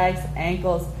outsides of legs,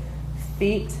 ankles,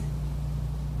 feet.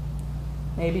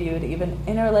 Maybe you would even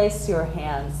interlace your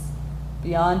hands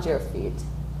beyond your feet.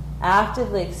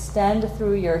 Actively extend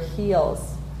through your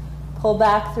heels. Pull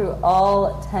back through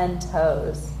all 10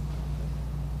 toes.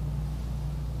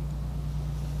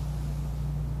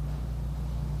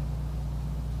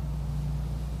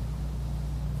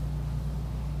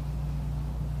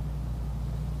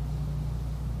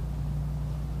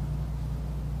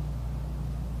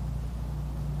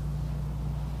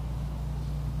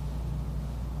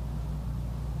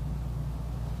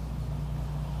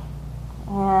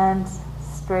 And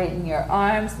straighten your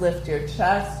arms, lift your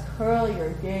chest, curl your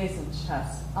gaze and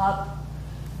chest up,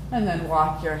 and then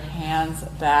walk your hands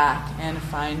back and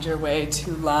find your way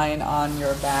to lying on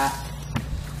your back.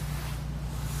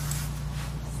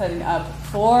 Setting up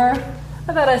for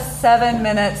about 7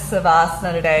 minutes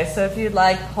Savasana today. So if you'd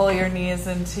like, pull your knees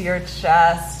into your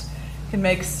chest. You can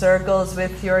make circles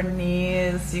with your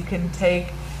knees. You can take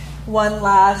one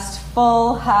last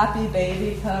full happy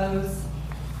baby pose.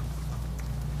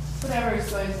 Whatever is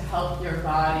going to help your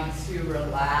body to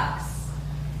relax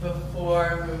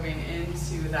before moving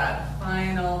into that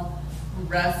final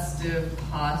restive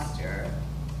posture.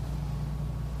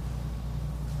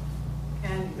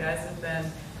 And you guys have been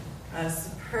a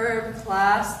superb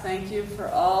class. Thank you for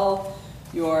all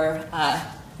your,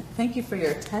 thank you for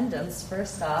your attendance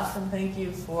first off, and thank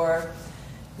you for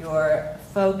your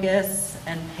focus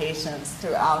and patience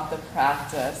throughout the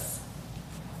practice.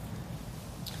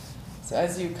 So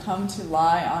as you come to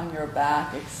lie on your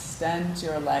back, extend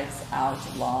your legs out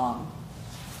long,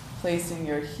 placing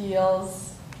your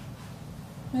heels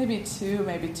maybe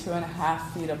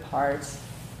 2.5 feet apart,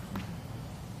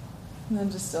 and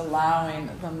then just allowing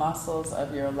the muscles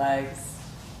of your legs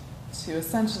to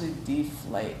essentially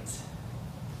deflate.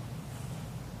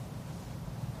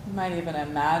 You might even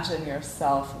imagine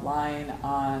yourself lying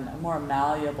on a more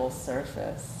malleable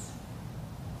surface.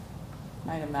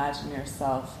 You might imagine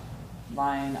yourself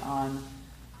lying on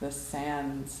the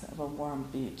sands of a warm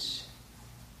beach.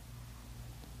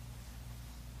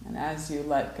 And as you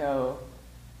let go,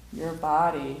 your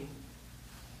body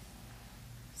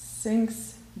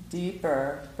sinks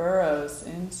deeper, burrows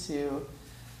into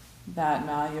that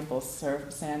malleable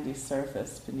sandy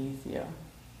surface beneath you.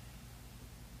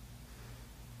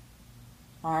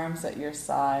 Arms at your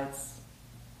sides,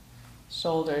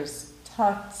 shoulders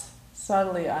tucked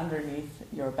subtly underneath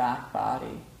your back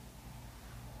body.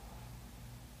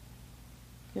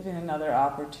 Giving another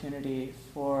opportunity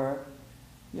for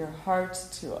your heart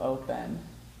to open.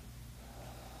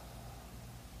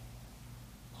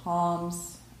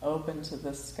 Palms open to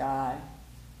the sky,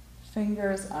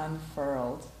 fingers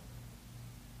unfurled.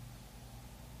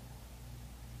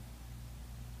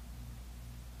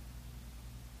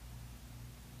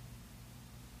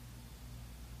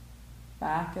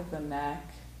 Back of the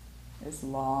neck is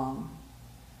long.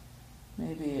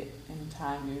 Maybe in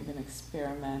time you even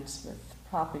experiment with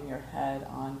propping your head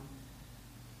on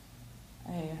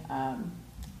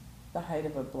the height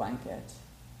of a blanket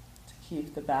to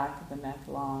keep the back of the neck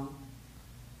long.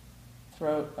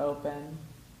 Throat open,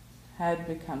 head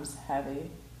becomes heavy.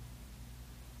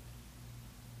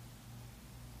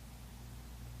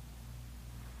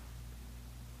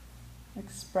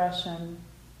 Expression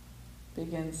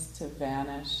begins to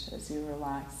vanish as you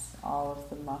relax all of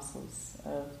the muscles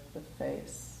of the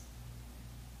face.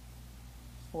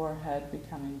 Forehead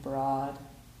becoming broad,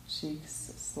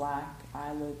 cheeks slack,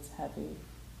 eyelids heavy.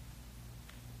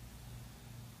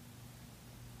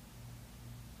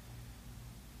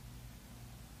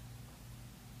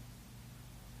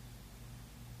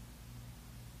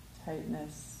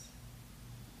 Tightness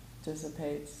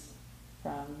dissipates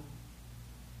from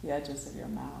the edges of your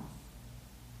mouth.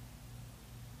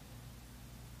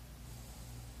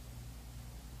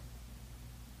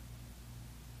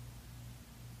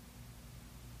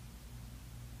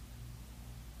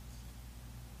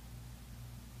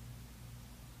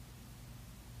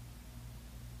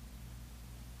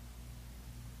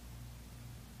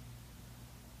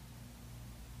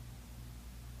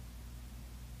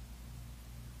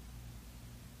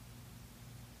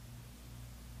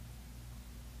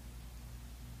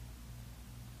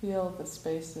 Feel the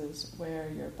spaces where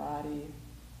your body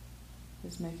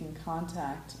is making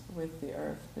contact with the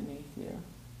earth beneath you.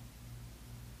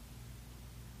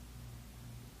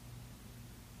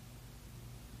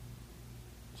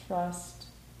 trust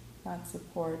that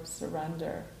support,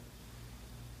 surrender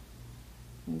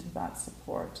into that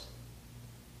support.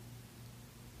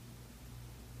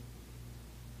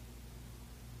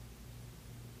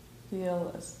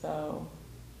 Feel as though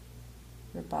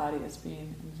your body is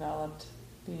being enveloped,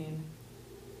 being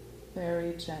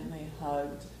very gently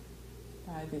hugged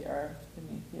by the earth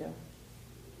beneath you.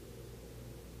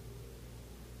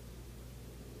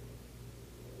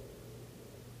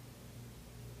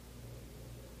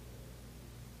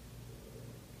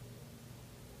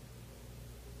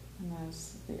 And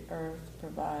as the earth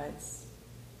provides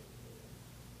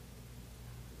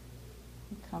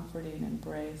a comforting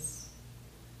embrace,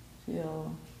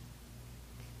 feel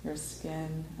your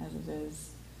skin as it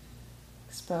is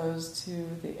exposed to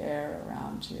the air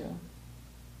around you.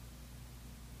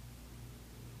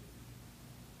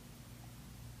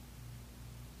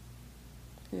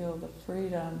 Feel the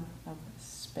freedom of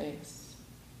space.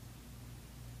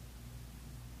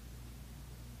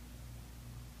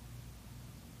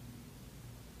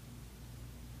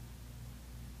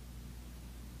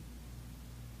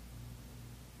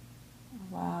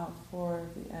 Allow for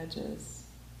the edges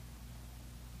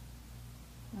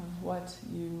of what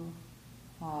you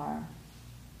are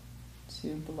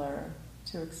to blur,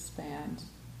 to expand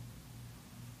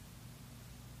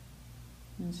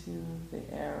into the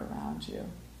air around you.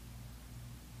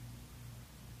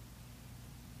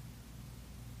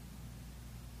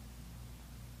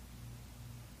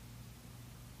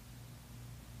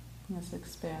 This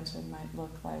expansion might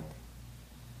look like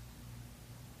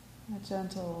a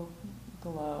gentle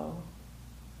glow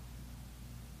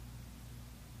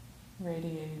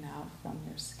radiating out from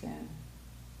your skin.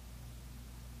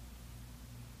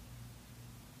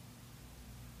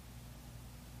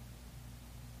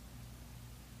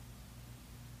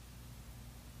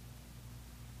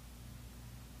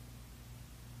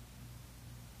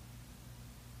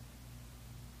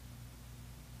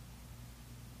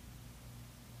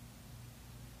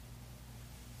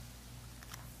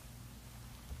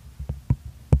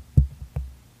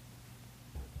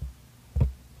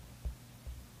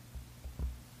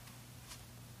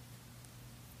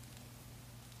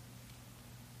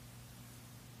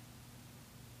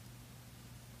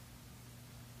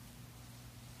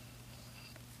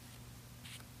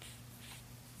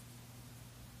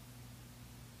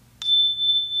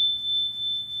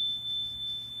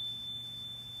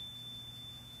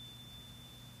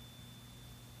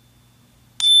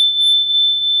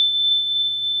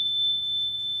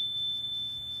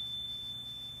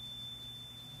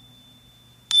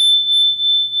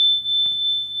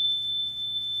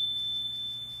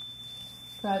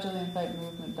 Gradually invite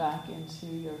movement back into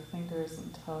your fingers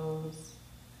and toes.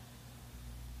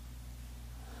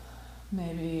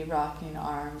 Maybe rocking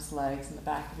arms, legs, and the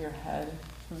back of your head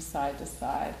from side to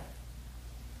side.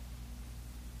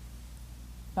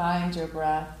 Find your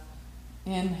breath.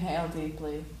 Inhale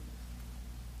deeply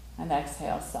and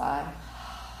exhale, sigh.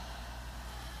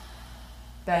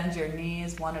 Bend your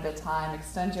knees one at a time.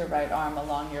 Extend your right arm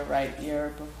along your right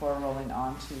ear before rolling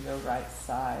onto your right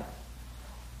side.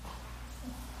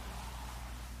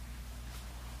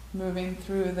 Moving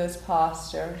through this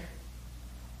posture,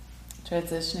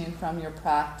 transitioning from your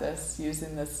practice,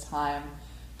 using this time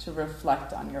to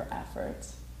reflect on your effort.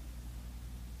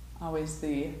 Always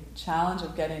the challenge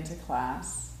of getting to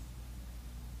class,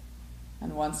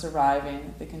 and once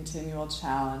arriving, the continual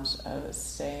challenge of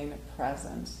staying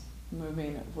present,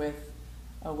 moving with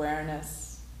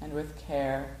awareness and with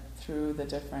care through the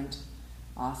different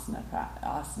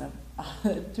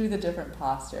through the different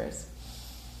postures.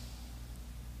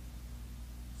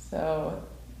 So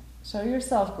show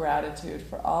yourself gratitude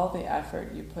for all the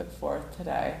effort you put forth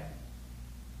today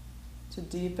to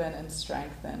deepen and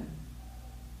strengthen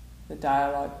the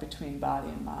dialogue between body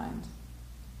and mind.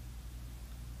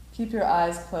 Keep your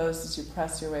eyes closed as you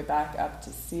press your way back up to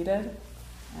seated.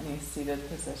 Any seated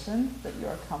position that you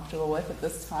are comfortable with at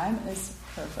this time is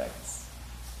perfect.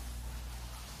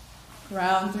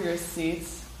 Ground through your seat.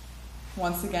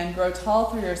 Once again, grow tall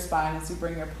through your spine as you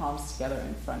bring your palms together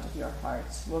in front of your heart.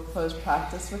 We'll close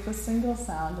practice with a single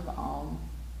sound of Om.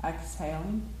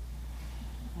 Exhaling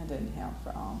and inhale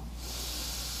for Om.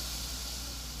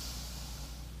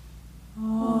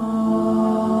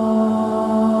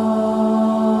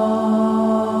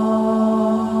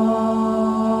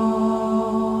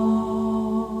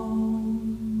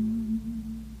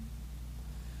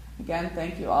 Again,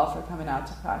 thank you all for coming out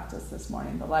to practice this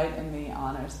morning. The light in me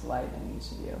honors the light in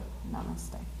each of you.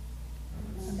 Namaste.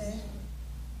 Namaste.